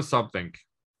order something,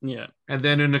 and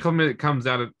then in a comment it comes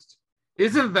out,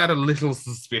 isn't that a little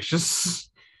suspicious?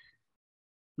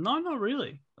 No, not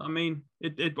really. I mean,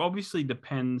 it obviously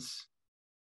depends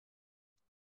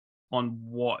on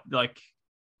what. They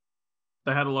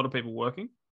had a lot of people working.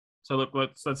 So look,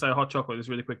 let's say hot chocolate is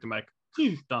really quick to make.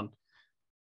 Done.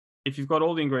 If you've got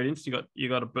all the ingredients, you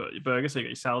got a burger, so you got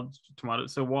your salad, tomato.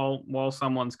 So while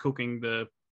someone's cooking the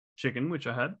chicken, which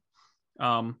I had,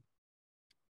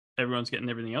 everyone's getting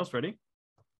everything else ready.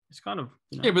 It's kind of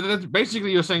yeah, but that's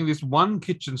basically you're saying this one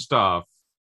kitchen staff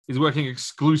is working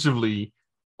exclusively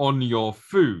on your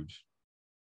food.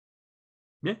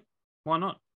 Yeah, why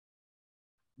not?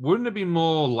 Wouldn't it be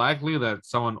more likely that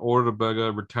someone ordered a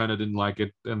burger, returned it, didn't like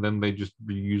it, and then they just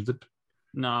reused it?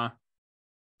 No,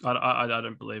 I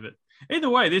don't believe it. Either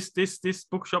way, this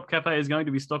bookshop cafe is going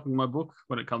to be stocking my book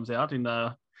when it comes out in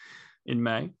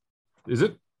May. Is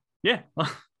it? Yeah. How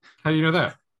do you know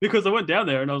that? Because I went down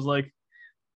there and I was like,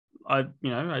 I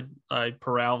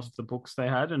perused the books they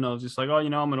had, and I was just like,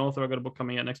 I'm an author. I got a book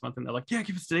coming out next month, and they're like, yeah,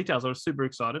 give us the details. I was super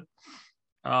excited.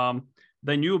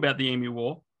 They knew about the Emu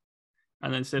War,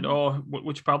 and then said, "Oh,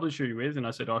 which publisher are you with?" And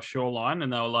I said, "Oh, Shoreline,"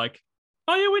 and they were like,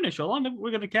 "Oh yeah, we know Shoreline.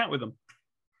 We're going to count with them."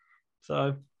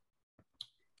 So,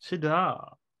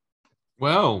 shida.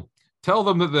 Well, tell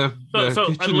them that the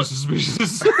kitchen is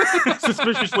suspicious.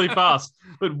 Suspiciously fast.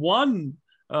 But one,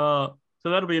 so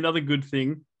that'll be another good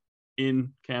thing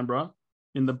in Canberra,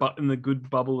 in the good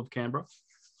bubble of Canberra.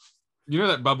 You know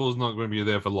that bubble is not going to be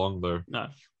there for long, though. No,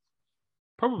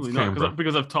 probably It's not,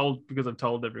 because I've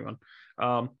told everyone.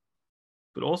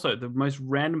 But also the most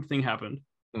random thing happened.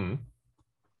 Mm.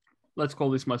 Let's call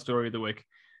this my story of the week.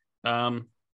 I'm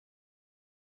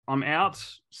out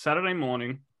Saturday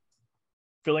morning,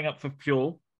 filling up for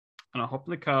fuel, and I hop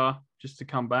in the car just to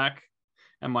come back,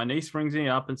 and my niece rings me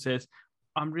up and says,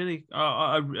 I really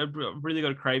got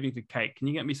a craving for cake. Can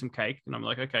you get me some cake? And I'm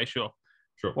like, okay, sure.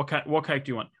 Sure. What cake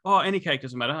do you want? Oh, any cake,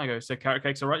 doesn't matter. I go, so carrot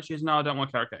cake's all right? She goes, no, I don't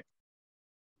want carrot cake.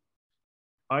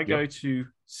 I go to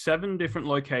 7 different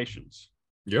locations.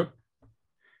 Yep.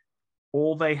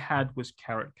 All they had was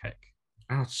carrot cake.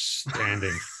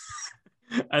 Outstanding.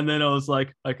 And then I was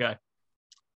like, okay.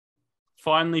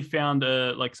 Finally found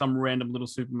some random little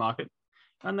supermarket,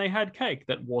 and they had cake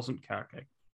that wasn't carrot cake.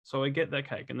 So I get that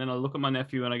cake, and then I look at my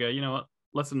nephew and I go, you know what?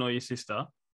 Let's annoy your sister.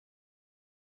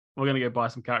 We're gonna go buy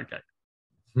some carrot cake.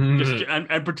 Just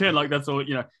and pretend like that's all,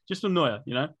 just annoy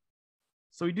her,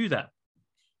 So we do that.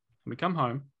 And we come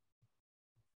home,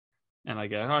 and I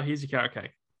go, oh, here's your carrot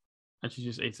cake, and she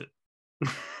just eats it.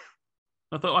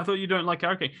 I thought you don't like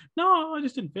carrot cake. No, I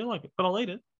just didn't feel like it, but I'll eat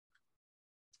it.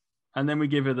 And then we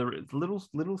give her the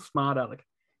little smart aleck.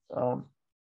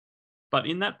 But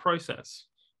in that process,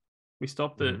 we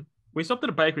stopped at a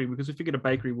bakery because we figured a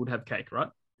bakery would have cake, right?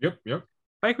 Yep.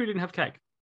 Bakery didn't have cake.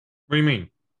 What do you mean?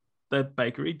 The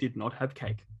bakery did not have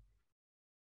cake.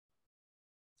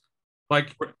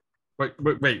 Like, wait.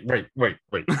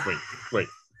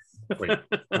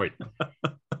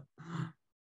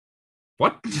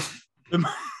 What?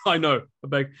 I know.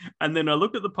 And then I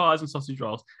looked at the pies and sausage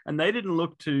rolls, and they didn't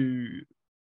look too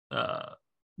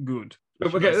good.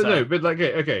 Okay.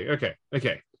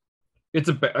 It's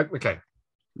okay.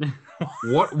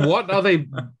 What are they?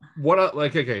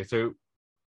 So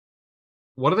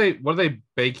what are they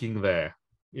baking there?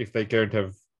 If they don't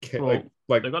have they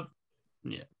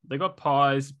got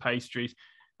pies, pastries.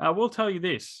 We'll tell you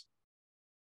this: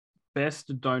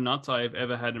 best donuts I have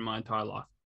ever had in my entire life.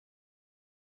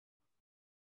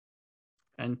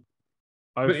 And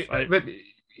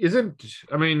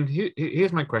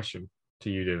here's my question to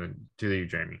you,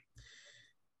 Jamie.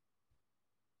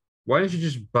 Why don't you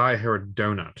just buy her a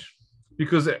donut?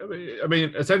 Because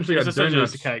essentially a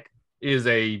donut a cake is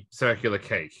a circular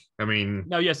cake.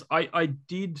 No, yes, I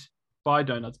did buy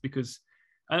donuts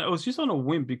and it was just on a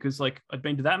whim because I'd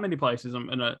been to that many places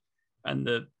and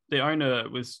the owner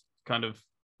was kind of,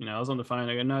 I was on the phone.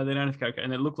 I go, no, they don't have cake,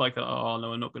 and it looked like oh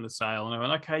no, we're not going to sale. And I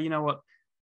went, okay, you know what?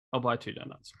 I'll buy 2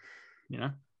 donuts,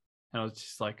 and I was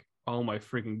just like, oh my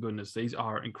freaking goodness, these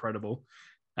are incredible.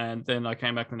 And then I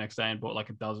came back the next day and bought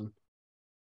a dozen.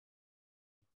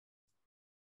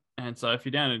 And so if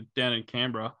you're down in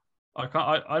Canberra, I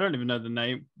don't even know the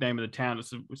name of the town.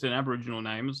 It's an Aboriginal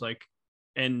name. It's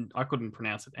and I couldn't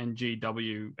pronounce it.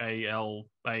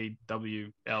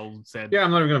 NGWALAWLZ. Yeah,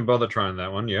 I'm not even going to bother trying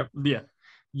that one. Yep.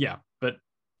 Yeah, but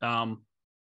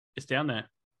it's down there.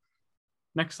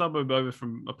 Next suburb over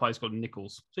from a place called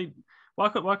Nichols. See, why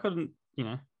couldn't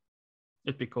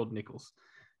it be called Nichols?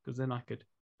 Because then I could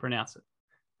pronounce it.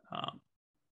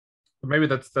 Maybe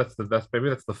that's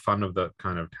the fun of that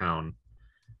kind of town.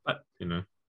 But this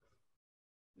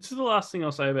is the last thing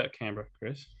I'll say about Canberra,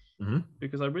 Chris,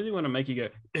 because I really want to make you go.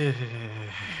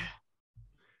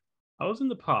 I was in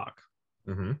the park,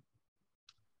 and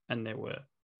there were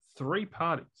 3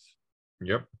 parties.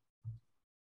 Yep.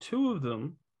 2 of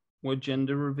them were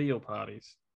gender reveal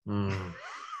parties.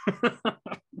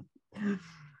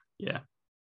 Yeah.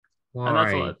 Why? And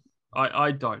that's all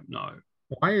I don't know.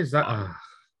 Why is that?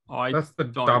 That's the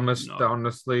dumbest,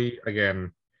 honestly,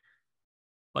 again.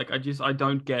 I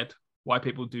don't get why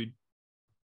people do,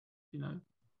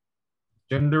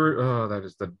 Gender, that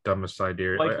is the dumbest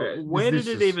idea. Where did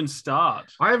it even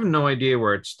start? I have no idea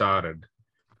where it started.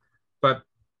 But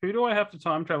who do I have to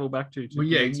time travel back to? To do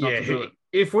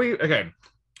it?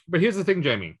 But here's the thing,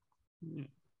 Jamie. Yeah.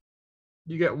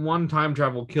 You get 1 time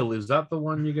travel kill. Is that the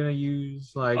one you're going to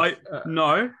use?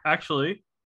 No, actually,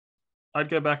 I'd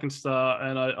go back and start,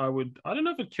 and I would. I don't know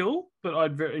if it'd kill, but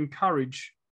I'd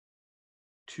encourage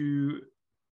to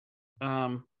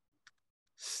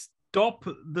stop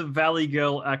the Valley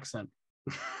Girl accent.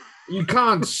 You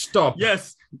can't stop.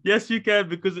 Yes, you can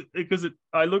because it.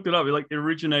 I looked it up. It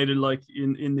originated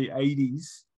in the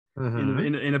 80s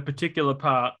in a particular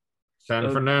part.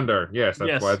 San Fernando. Yes, that's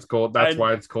Yes. why it's called. That's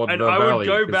why it's called the I would Valley.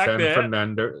 go 'cause back San there.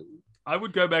 Fernando. I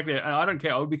would go back there, and I don't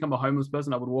care. I would become a homeless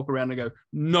person. I would walk around and go,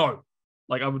 no.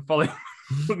 Like I would follow,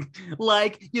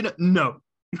 like no.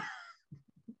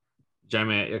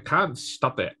 Jamie, you can't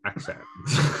stop that accent.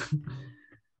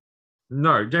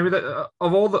 No, Jamie.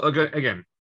 Of all the again,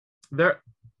 there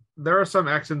are some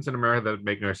accents in America that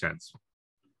make no sense,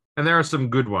 and there are some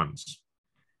good ones.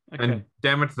 Okay. And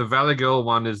damn it, the Valley Girl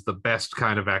one is the best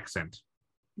kind of accent.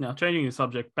 Now, changing the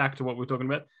subject back to what we're talking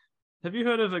about. Have you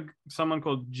heard of someone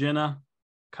called Jenna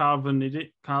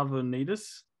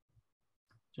Carvanidis?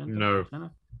 No.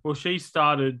 Jenna? Well, she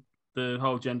started the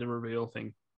whole gender reveal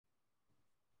thing.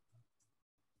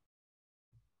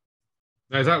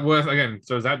 Now, is that worth again?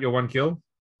 So is that your one kill?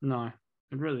 No,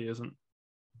 it really isn't.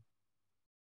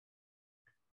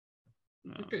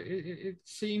 No. It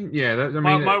seemed, yeah. I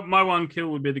mean, my one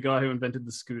kill would be the guy who invented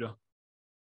the scooter.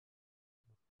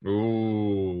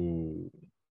 Ooh,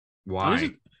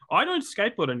 why? I don't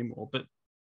skateboard anymore, but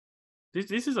this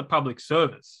is a public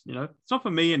service. It's not for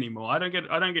me anymore. I don't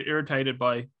get irritated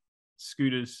by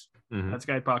scooters at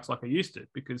skate parks like I used to,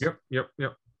 because Yep.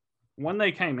 when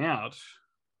they came out,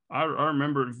 I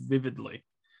remember it vividly,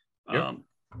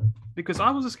 because I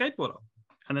was a skateboarder,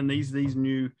 and then these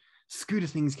new scooter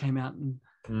things came out,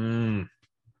 and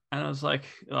I was like,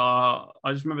 I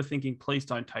just remember thinking, please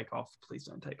don't take off.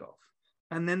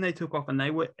 And then they took off, and they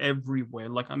were everywhere.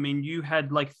 Like, I mean, you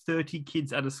had like 30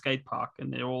 kids at a skate park,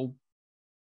 and they're all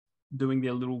doing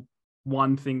their little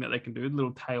one thing that they can do,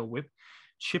 little tail whip,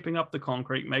 chipping up the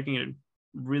concrete, making it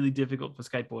really difficult for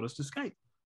skateboarders to skate.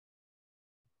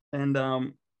 And,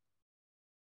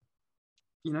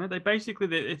 they basically,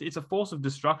 it's a force of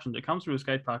destruction that comes through a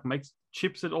skate park,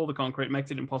 chips at all the concrete,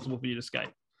 makes it impossible for you to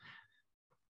skate.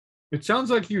 It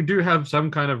sounds like you do have some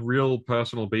kind of real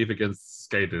personal beef against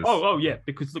skaters. Oh yeah,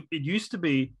 because look, it used to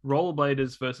be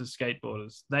rollerbladers versus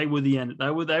skateboarders. They were the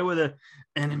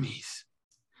enemies.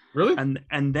 Really?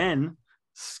 And then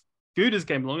scooters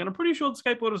came along, and I'm pretty sure the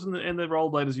skateboarders and the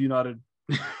rollerbladers united.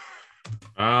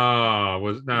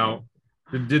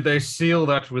 Did they seal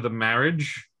that with a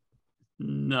marriage?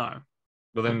 No.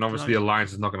 But then obviously the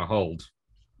alliance is not going to hold.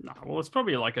 No, well, it's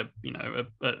probably like a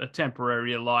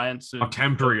temporary alliance.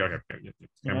 Temporary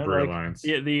alliance.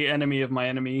 Yeah, the enemy of my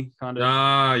enemy kind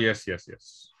of. Yes. Yeah.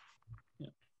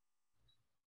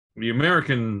 The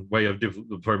American way of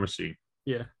diplomacy.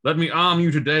 Yeah. Let me arm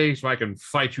you today so I can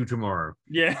fight you tomorrow.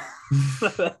 Yeah,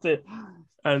 that's it.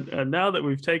 And now that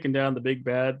we've taken down the big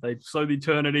bad, they slowly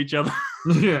turn at each other.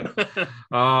 Yeah.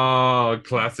 Oh,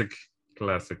 classic.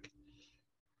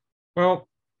 Well,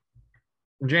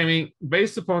 Jamie,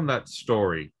 based upon that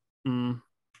story, I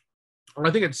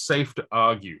think it's safe to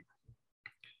argue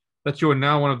that you are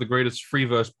now one of the greatest free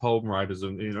verse poem writers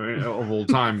of all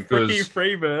time, because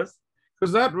free verse.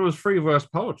 Because that was free verse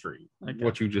poetry. Okay.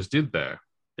 What you just did there.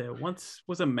 There once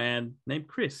was a man named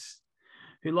Chris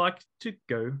who liked to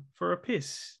go for a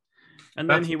piss, and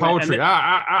That's then he poetry.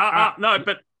 Went.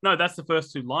 No, that's the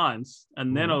first two lines,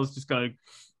 and then I was just going to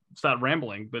start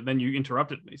rambling, but then you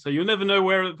interrupted me, so you'll never know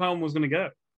where the poem was going to go.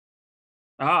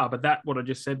 But what I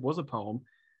just said was a poem.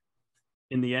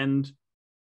 In the end,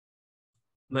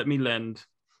 let me lend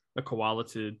a koala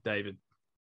to David.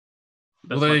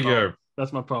 Well, there you go.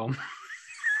 That's my poem.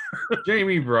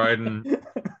 Jamie Bryden,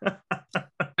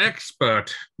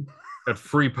 expert at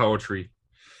free poetry,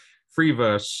 free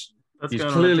verse. That's He's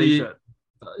going on a t-shirt.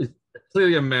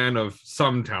 clearly a man of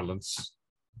some talents.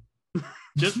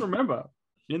 Just remember,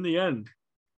 in the end,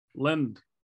 lend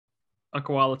a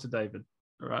koala to David.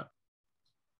 All right.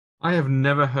 I have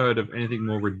never heard of anything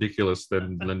more ridiculous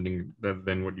than lending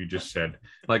than what you just said.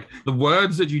 Like, the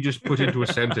words that you just put into a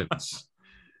sentence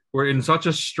were in such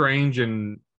a strange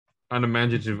and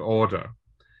unimaginative order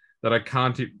that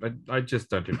I just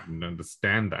don't even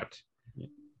understand that. Yeah.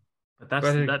 But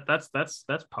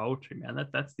that's poetry, man.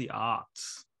 That's the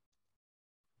arts.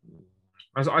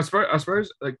 I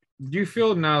suppose, like, do you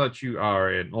feel now that you are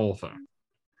an author?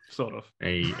 Sort of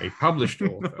a published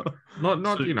author,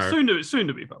 not soon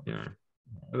to be published.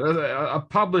 A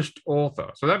published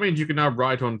author. So that means you can now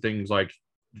write on things like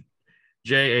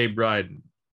J.A. Bryden,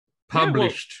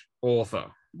 published author.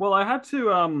 Well, I had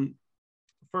to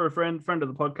for a friend of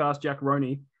the podcast, Jack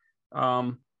Roney.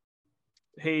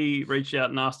 He reached out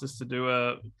and asked us to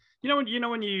do when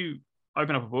you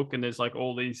open up a book and there's like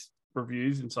all these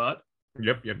reviews inside.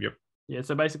 Yep. Yeah.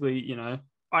 So basically,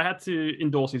 I had to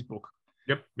endorse his book.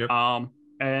 Yep.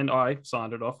 And I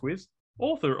signed it off with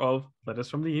author of Letters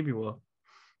from the Emperor.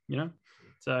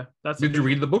 So that's. Did you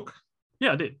read the book?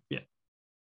 Yeah, I did. Yeah.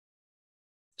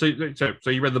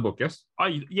 So you read the book, yes?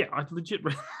 I legit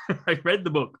read, I read the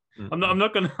book. Mm-hmm. I'm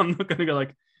not gonna go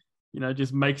like,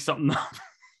 just make something up,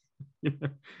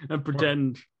 and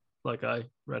pretend like I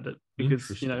read it,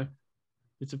 because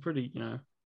it's a pretty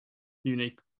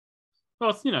unique. Well,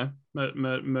 it's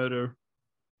murder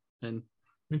and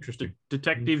Interesting.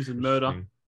 Detectives and murder.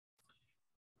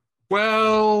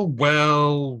 Well.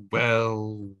 What?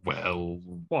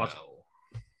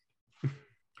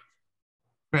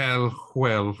 Well.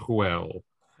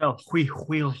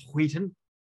 Wheaton.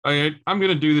 I'm going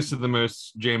to do this in the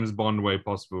most James Bond way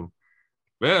possible.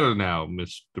 Well, now,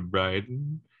 Mr.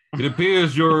 Bryden, it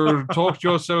appears you've talked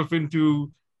yourself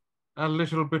into a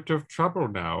little bit of trouble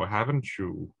now, haven't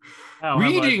you? How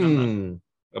Reading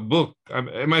a book.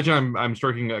 Imagine I'm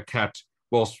stroking a cat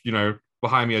whilst,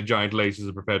 behind me a giant laces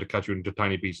are prepared to cut you into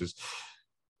tiny pieces.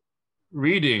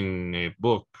 Reading a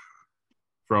book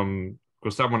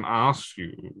because someone asks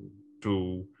you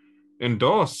to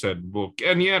endorse said book,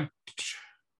 and yet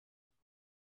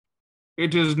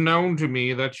it is known to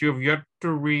me that you've yet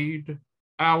to read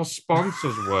our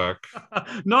sponsor's work.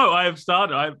 No, I have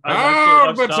started. I've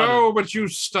started. But you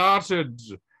started.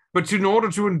 But in order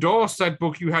to endorse that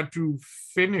book, you had to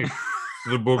finish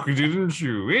the book, didn't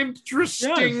you?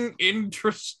 Interesting.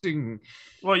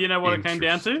 Well, you know what it came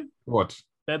down to? What?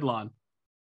 Deadline.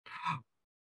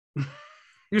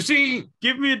 You see,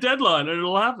 give me a deadline and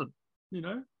it'll happen.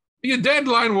 Your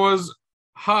deadline was,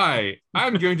 hi,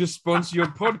 I'm going to sponsor your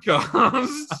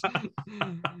podcast.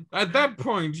 At that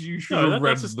point, you should have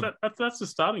read. That's the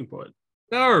starting point.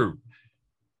 No,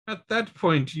 at that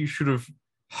point, you should have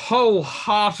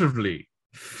wholeheartedly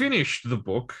finished the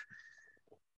book.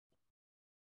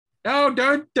 Oh,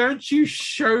 don't you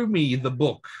show me the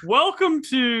book. Welcome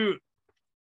to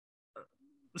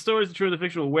Stories of True and the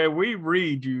Fictional, where we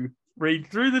read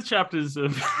through the chapters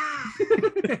of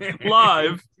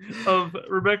live of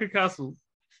Rebecca Castle's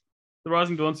The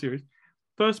Rising Dawn series.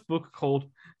 First book called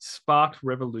Sparked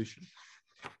Revolution.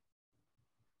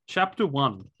 Chapter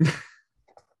 1.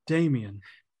 Damien.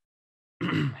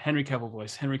 Henry Cavill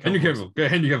voice. Henry Cavill. Go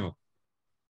Henry Cavill.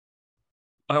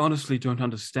 I honestly don't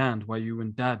understand why you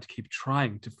and Dad keep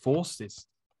trying to force this,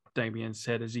 Damien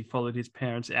said as he followed his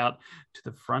parents out to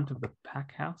the front of the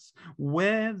pack house,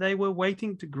 where they were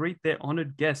waiting to greet their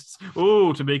honored guests.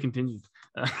 Oh, to be continued.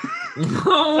 Oh.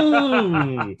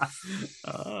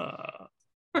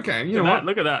 Okay, you know what?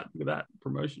 Look at that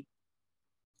promotion.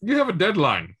 You have a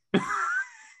deadline. And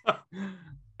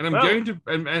I'm going to,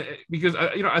 because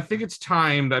I think it's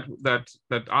time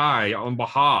that I, on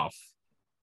behalf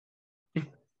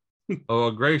of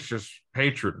a gracious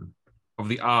patron of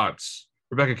the arts,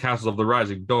 Rebecca Castle of the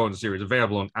Rising Dawn series,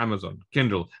 available on Amazon,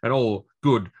 Kindle, and all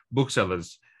good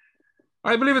booksellers.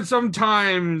 I believe it's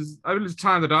time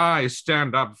that I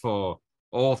stand up for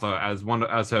author as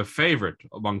her favorite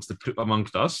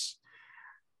amongst us.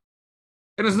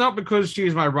 And it's not because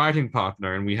she's my writing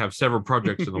partner and we have several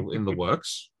projects in the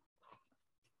works.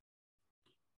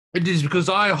 It is because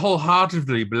I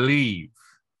wholeheartedly believe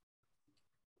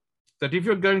that if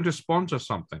you're going to sponsor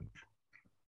something,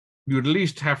 you at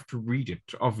least have to read it,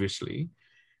 obviously.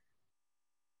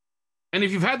 And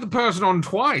if you've had the person on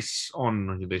twice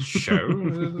on this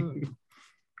show,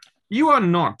 you are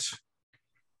not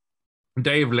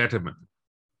Dave Letterman.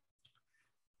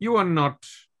 You are not,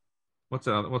 what's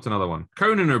another one?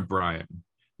 Conan O'Brien.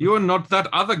 You are not that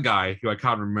other guy who I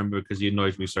can't remember because he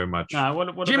annoys me so much.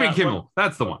 What Jimmy about, Kimmel.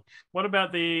 That's the one. What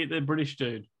about the British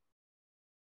dude?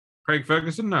 Craig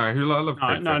Ferguson? No, I love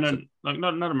Craig Ferguson. No,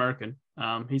 not American.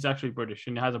 He's actually British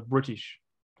and has a British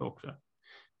talk show.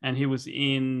 And he was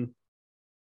in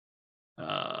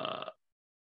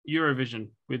Eurovision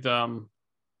with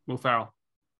Will Ferrell.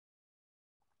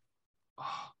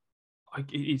 Oh,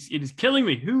 it is killing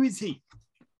me. Who is he?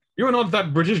 You're not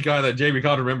that British guy that Jamie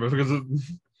can't remember because of...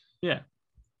 Yeah.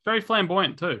 Very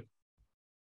flamboyant too.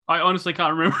 I honestly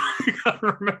can't remember. I can't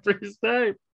remember his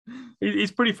name.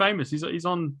 He's pretty famous. He's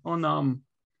on the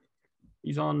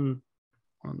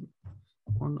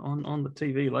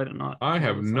TV late at night. I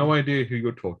have no idea who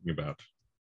you're talking about.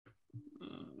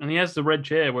 And he has the red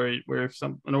chair where if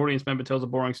an audience member tells a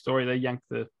boring story, they yank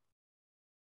the.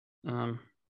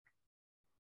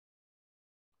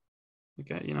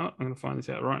 Okay, you know what? I'm going to find this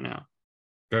out right now.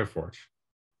 Go for it.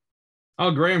 Oh,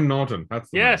 Graham Norton. That's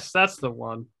the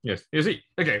one. Yes. Is he?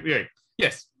 Okay. Yeah.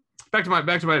 Yes. Back to my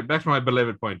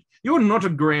beloved point. You're not a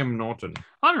Graham Norton.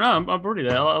 I don't know. I'm pretty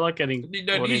there. I like getting.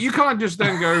 You can't just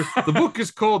then go. The book is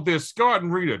called this. Go out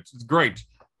and read it. It's great.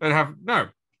 And have no.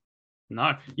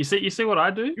 No. You see what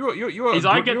I do? You are.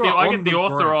 I get the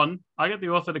author on. I get the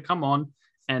author to come on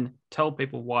and tell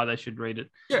people why they should read it.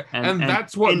 Yeah, and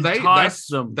that's what entice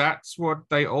them. That's what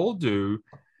they all do,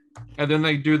 and then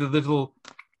they do the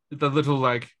little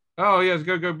like, oh yes,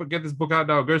 go get this book out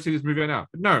now, go see this movie now.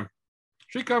 But no,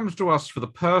 she comes to us for the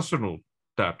personal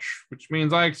touch, which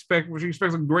means she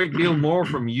expects a great deal more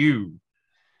from you.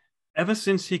 Ever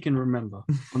since he can remember,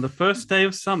 on the first day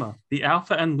of summer, the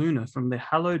Alpha and Luna from the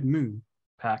Hallowed Moon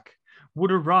pack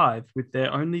would arrive with their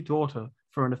only daughter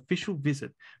for an official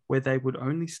visit where they would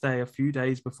only stay a few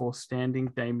days before standing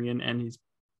Damien and his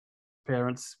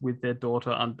parents with their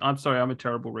daughter. I'm sorry, I'm a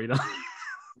terrible reader.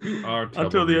 You are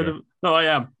Until the end of no, I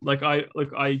am.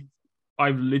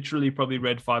 I've literally probably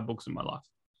read 5 books in my life.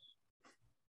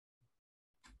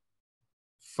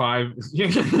 5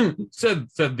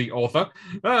 said the author.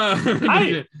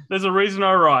 Hey, there's a reason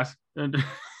I write. And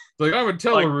like I'm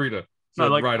a reader. No,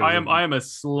 like I am a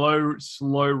slow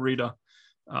reader.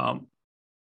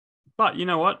 But you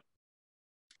know what?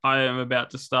 I am about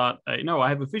to start I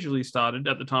have officially started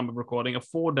at the time of recording a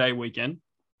 4-day weekend.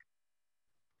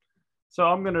 So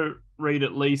I'm going to read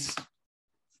at least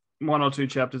 1 or 2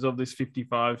 chapters of this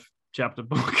 55 chapter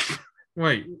book.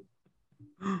 Wait.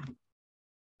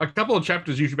 A couple of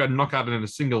chapters you should be able to knock out in a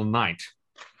single night.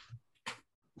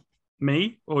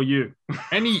 Me or you?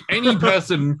 Any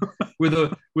person with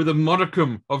a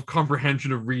modicum of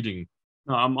comprehension of reading.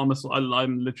 No, I'm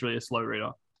literally a slow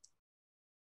reader.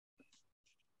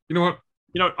 You know what?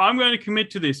 I'm going to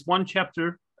commit to this 1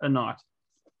 chapter a night.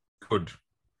 Good.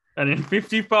 And in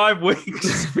 55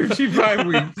 weeks, 55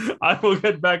 weeks, I will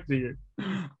get back to you.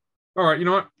 All right. You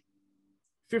know what?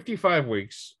 55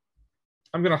 weeks.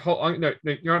 I'm gonna hold. No,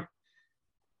 you know what?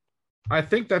 I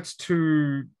think that's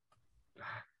too.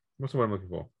 What's the word I'm looking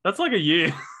for? That's like a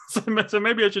year. So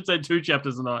maybe I should say 2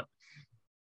 chapters a night.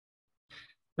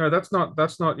 No, that's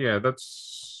not. Yeah,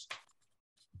 that's.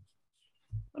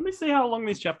 Let me see how long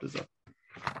these chapters are.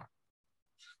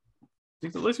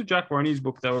 Because at least with Jack Roney's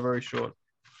book, they were very short.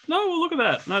 No, well, look at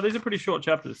that. No, these are pretty short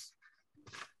chapters.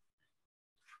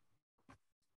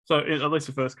 So at least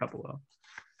the first couple are.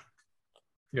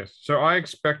 Yes. So I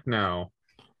expect now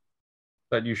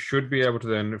that you should be able to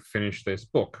then finish this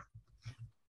book.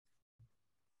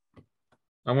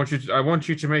 I want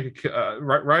you to make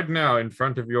right now in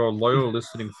front of your loyal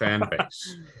listening fan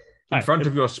base, in front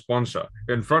of your sponsor,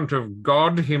 in front of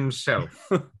God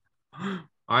himself.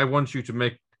 I want you to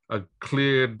make a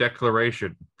clear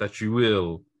declaration that you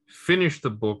will finish the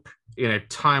book in a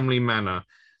timely manner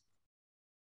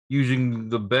using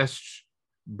the best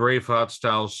Braveheart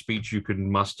style speech you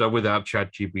can muster without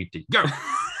ChatGPT. Go.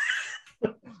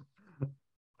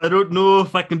 I don't know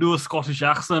if I can do a Scottish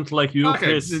accent like you, okay,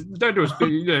 Chris. Don't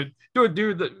do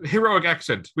do the heroic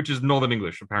accent, which is Northern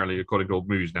English, apparently, according to old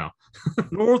Moose now.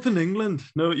 Northern England.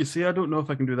 No, you see, I don't know if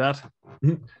I can do that.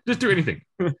 Just do anything.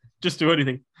 Just do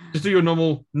anything. Just do your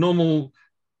normal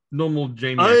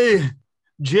Jamie. I,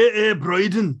 J.A.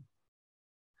 Bryden,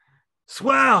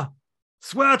 swear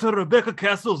to Rebecca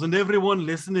Castles and everyone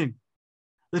listening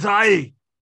that I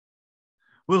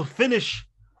will finish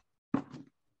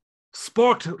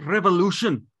Sport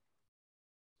Revolution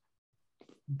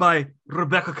by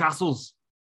Rebecca Castles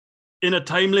in a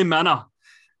timely manner.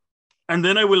 And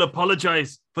then I will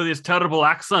apologize for this terrible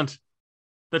accent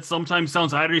that sometimes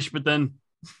sounds Irish, but then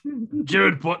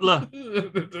Jared Butler.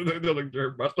 Like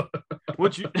Jared Butler.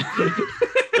 What you?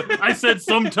 I said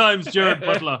sometimes Jared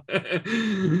Butler.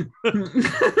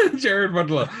 Jared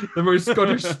Butler, the most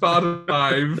Scottish Spartan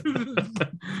alive.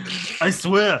 I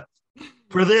swear,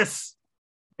 for this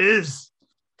is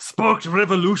Sparked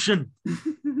Revolution.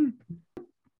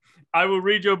 I will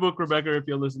read your book, Rebecca, if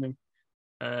you're listening,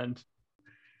 and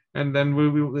then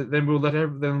we'll let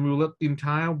the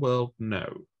entire world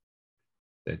know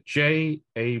that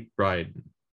J.A. Bryden,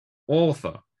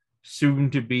 author,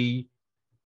 soon to be,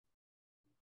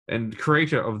 and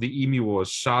creator of the Emu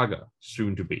Wars saga,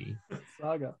 soon to be,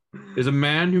 is a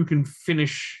man who can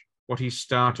finish what he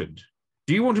started.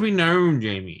 Do you want to be known,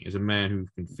 Jamie, as a man who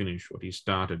can finish what he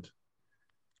started?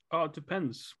 Oh, it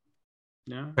depends.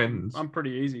 Yeah, depends. I'm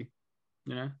pretty easy.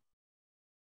 I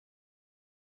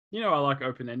like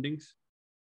open endings.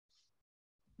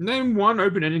 Name one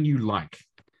open ending you like.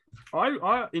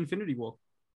 I Infinity War.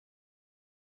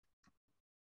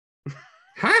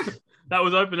 Huh? That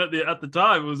was open at the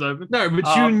time. It was open. No,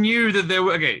 but you knew that there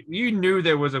were. Okay, you knew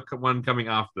there was one coming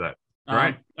after that,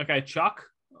 right? Okay, Chuck.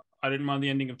 I didn't mind the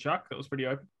ending of Chuck. That was pretty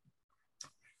open.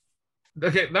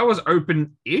 Okay, that was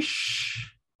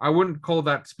open-ish. I wouldn't call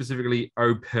that specifically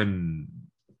open.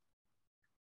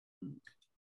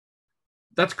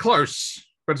 That's close,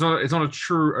 but it's not a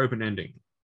true open ending.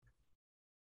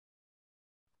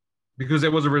 Because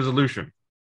there was a resolution.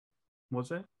 Was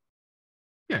there?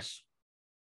 Yes.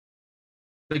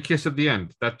 They kiss at the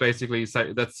end. That basically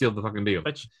that sealed the fucking deal.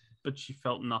 But she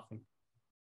felt nothing.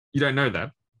 You don't know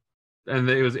that, and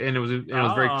it was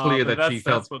very clear that she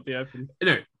felt. That's what the open. You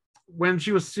know, when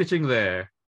she was sitting there,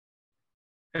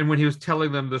 and when he was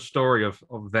telling them the story of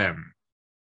them,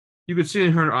 you could see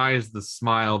in her eyes the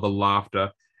smile, the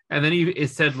laughter, and then it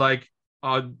said like,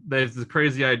 "Oh, there's this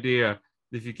crazy idea.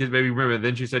 If you could maybe remember."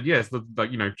 Then she said, "Yes,"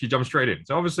 like she jumped straight in.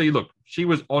 So obviously, look, she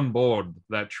was on board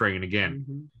that train again.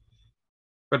 Mm-hmm.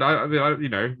 But I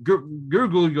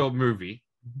Google your movie.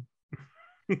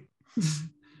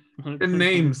 And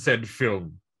name said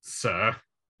film, sir.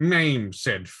 Name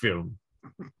said film.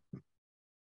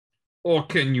 Or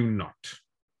can you not?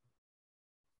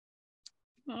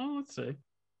 Oh, let's see.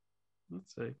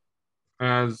 Let's see.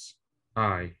 As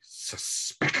I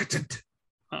suspected.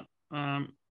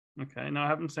 Okay, no, I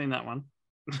haven't seen that one.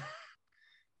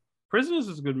 Prisoners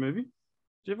is a good movie. Did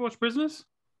you ever watch Prisoners?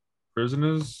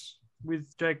 Prisoners?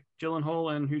 With Jake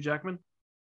Gyllenhaal and Hugh Jackman?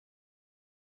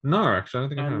 No, actually, I don't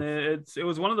think I have. And it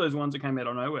was one of those ones that came out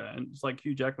of nowhere. And it's like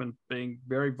Hugh Jackman being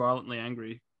very violently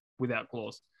angry without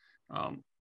claws. No,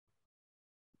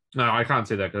 I can't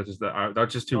say that because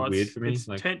that's just too weird for me. It's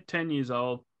like 10 years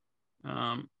old.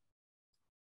 Yeah,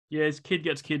 his kid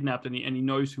gets kidnapped and he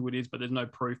knows who it is, but there's no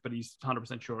proof, but he's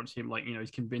 100% sure it's him. Like, he's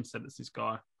convinced that it's this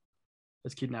guy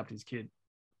that's kidnapped his kid.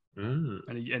 Mm.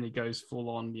 And he goes full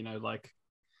on,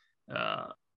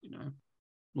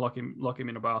 lock him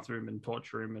in a bathroom and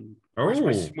torture him and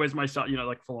where's my son?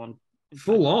 Like full on.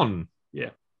 Full on.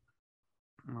 Yeah.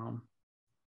 No,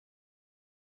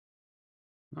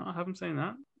 I haven't seen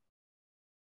that.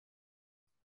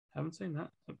 Haven't seen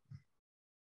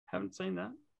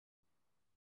that.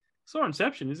 Saw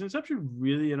Inception. Is Inception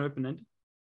really an open ending?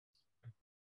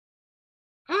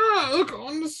 Look,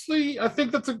 honestly, I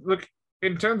think that's look.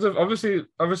 In terms of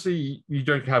obviously you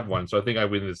don't have one, so I think I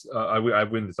win this. I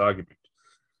win this argument.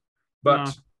 But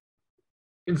No.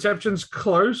 Inception's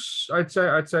close. I'd say.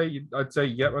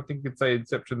 Yep. I think you'd say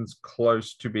Inception's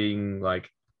close to being like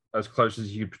as close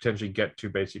as you potentially get to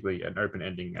basically an open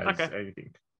ending as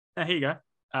anything. Here you go.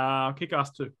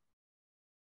 Kick-Ass 2.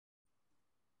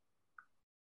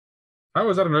 How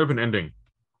was that an open ending?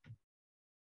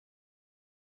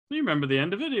 You remember the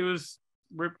end of it? It was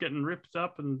getting ripped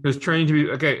up and It was trained to be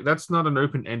okay. That's not an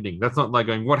open ending. That's not like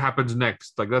going. What happens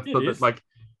next? Like that's like.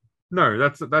 No,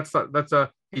 that's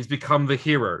a. He's become the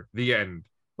hero. The end.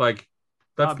 Like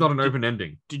that's not an open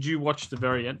ending. Did you watch the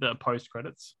very end, the post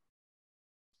credits?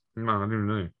 No, I didn't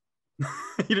know.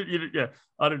 Yeah,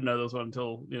 I didn't know there was one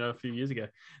until a few years ago.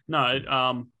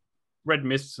 No, Red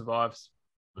Mist survives.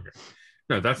 Okay.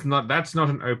 No, that's not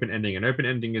an open ending. An open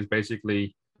ending is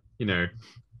basically, a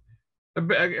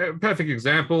perfect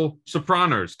example.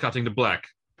 Sopranos cutting to black.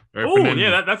 Oh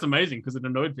yeah, that's amazing because it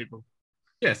annoyed people.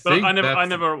 Yes, but I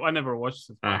never watched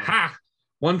Sopranos. Aha!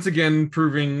 Once again,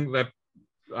 proving that.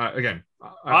 Again,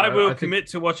 I will commit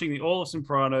to watching all of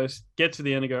Sopranos. Get to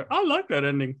the end and go. I like that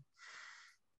ending.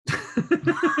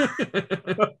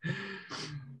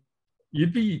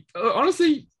 You'd be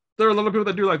honestly. There are a lot of people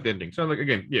that do like the ending. So, like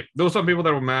again, yeah, there were some people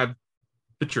that were mad.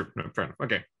 But true, no, fair enough.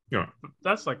 Okay,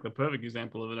 that's like the perfect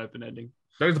example of an open ending.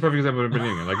 That is the perfect example of an open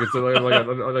ending. Like it's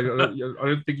I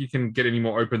don't think you can get any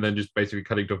more open than just basically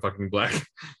cutting to fucking black.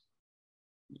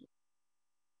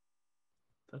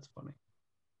 That's funny.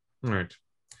 All right.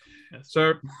 Yes.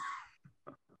 So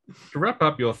to wrap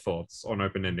up your thoughts on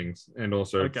open endings and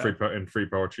also free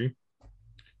poetry.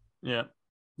 Yeah.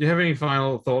 Do you have any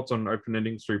final thoughts on open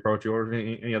endings, free poetry, or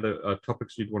any other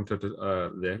topics you'd wanted to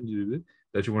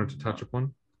that you wanted to touch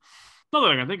upon? Not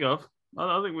that I can think of.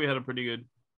 I think we had a pretty good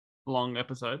long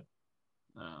episode.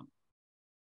 I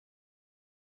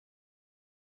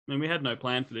mean, we had no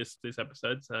plan for this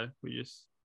episode, so we just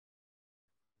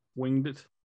winged it.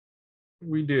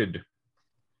 We did.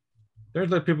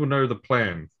 Don't let people know the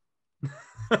plan.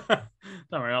 Don't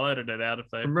worry, I'll edit it out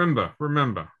if they... Remember.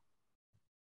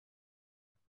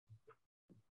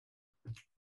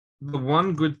 The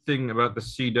one good thing about the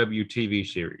CW TV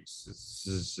series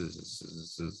is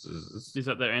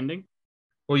that their ending?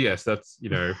 Well, yes, that's,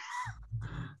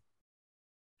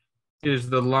 is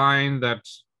the line that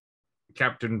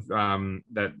Captain,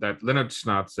 that Leonard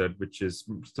Snart said, which is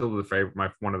still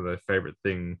one of the favorite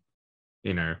thing,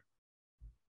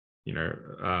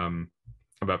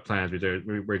 about plans.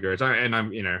 Where it goes, and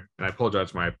I apologize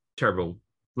for my terrible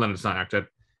Leonard Snart accent.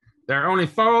 There are only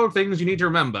 4 things you need to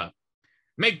remember.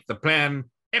 Make the plan,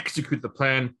 execute the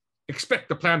plan, expect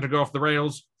the plan to go off the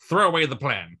rails, throw away the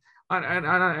plan.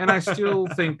 And I still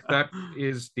think that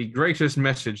is the greatest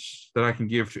message that I can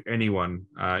give to anyone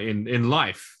in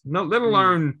life, not let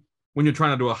alone when you're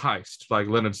trying to do a heist, like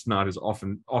Leonard Snart is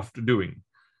often doing.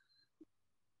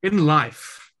 In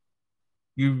life,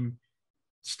 you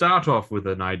start off with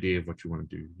an idea of what you want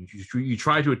to do. You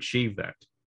try to achieve that.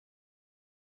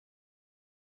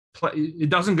 It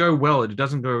doesn't go well. It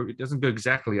doesn't go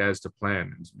exactly as to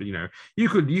plan. But you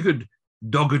could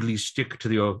doggedly stick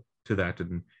to that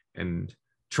and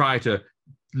try to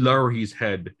lower his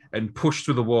head and push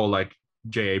through the wall like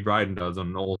J.A. Bryden does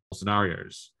on all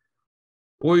scenarios.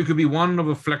 Or you could be one of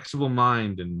a flexible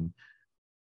mind and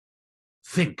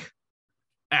think,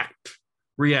 act,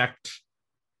 react,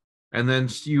 and then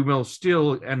you will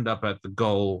still end up at the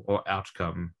goal or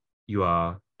outcome you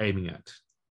are aiming at.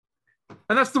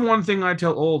 And that's the one thing I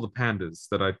tell all the pandas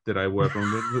that I work on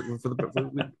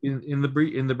in the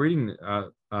breeding, in the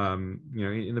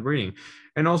breeding,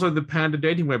 and also the panda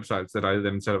dating websites that I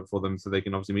then set up for them so they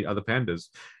can obviously meet other pandas.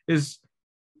 Is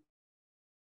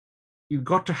you've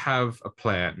got to have a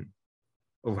plan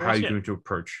of how you're going to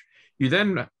approach. You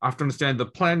then have to understand the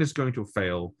plan is going to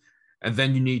fail, and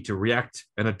then you need to react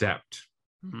and adapt.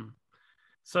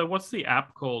 So, what's the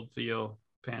app called for your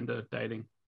panda dating?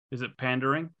 Is it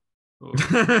Pandering?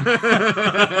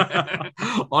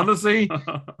 Honestly,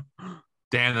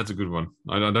 damn, that's a good one.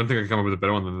 I don't think I can come up with a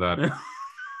better one than that.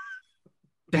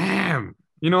 Damn,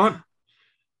 you know what?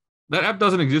 That app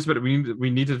doesn't exist, but we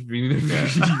need to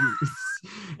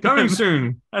coming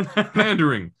soon.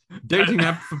 Pandering, dating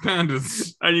app for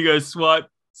pandas. And you go swipe.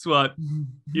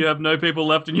 You have no people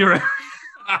left in your area.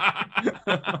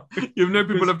 You have no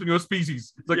people left in your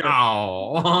species. It's like,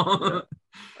 oh.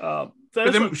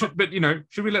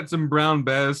 Should we let some brown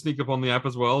bears sneak up on the app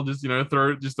as well? Just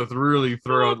to really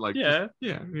throw out like yeah.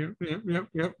 No.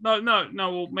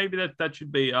 Well, maybe that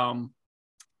should be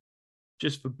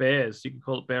just for bears. You can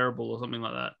call it bearable or something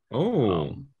like that.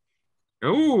 Oh,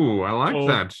 I like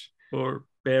that. Or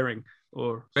bearing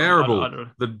or bearable. I don't know.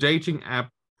 The dating app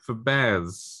for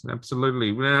bears.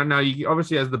 Absolutely. Now, you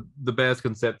obviously as the bears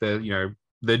can set their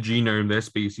their genome, their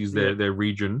species, their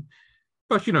region,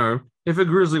 but if a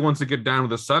grizzly wants to get down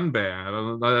with a sun bear, I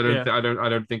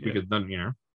don't think we could.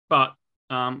 But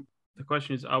the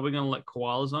question is, are we going to let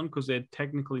koalas on because they're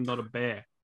technically not a bear?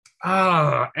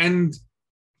 And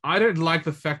I don't like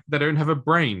the fact that they don't have a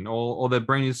brain, or their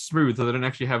brain is smooth, so they don't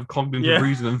actually have cognitive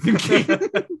reason and thinking.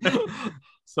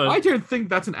 So I don't think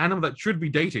that's an animal that should be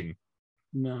dating.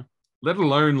 No. Let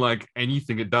alone like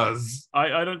anything it does.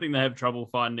 I don't think they have trouble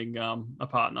finding a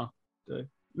partner. So.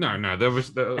 No, they're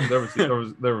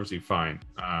obviously fine.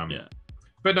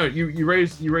 But no, you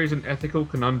raise an ethical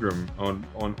conundrum on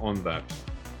that.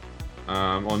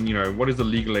 On what is the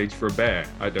legal age for a bear?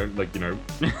 I don't like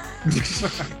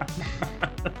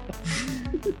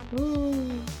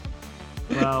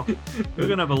Wow, we're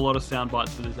gonna have a lot of sound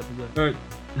bites for this episode.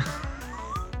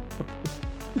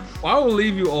 I will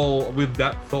leave you all with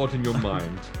that thought in your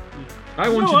mind. I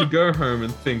want you to go home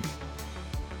and think.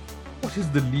 What is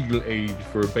the legal age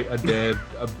for a bear?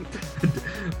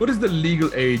 What is the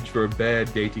legal age for a bear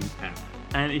dating app?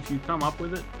 And if you come up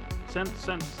with it, send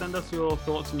us your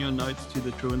thoughts and your notes to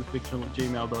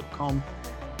thetrueandthefictional@gmail.com,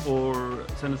 or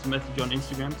send us a message on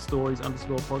Instagram,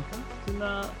 stories_podcast, and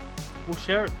we'll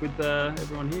share it with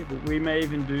everyone here. But we may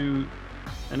even do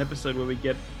an episode where we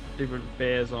get different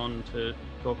bears on to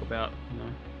talk about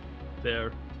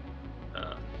their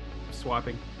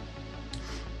swiping.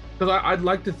 Because I'd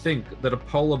like to think that a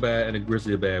polar bear and a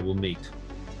grizzly bear will meet.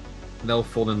 And they'll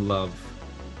fall in love.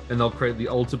 And they'll create the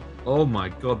ultimate... Oh my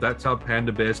god, that's how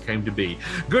panda bears came to be.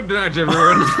 Good night,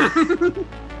 everyone.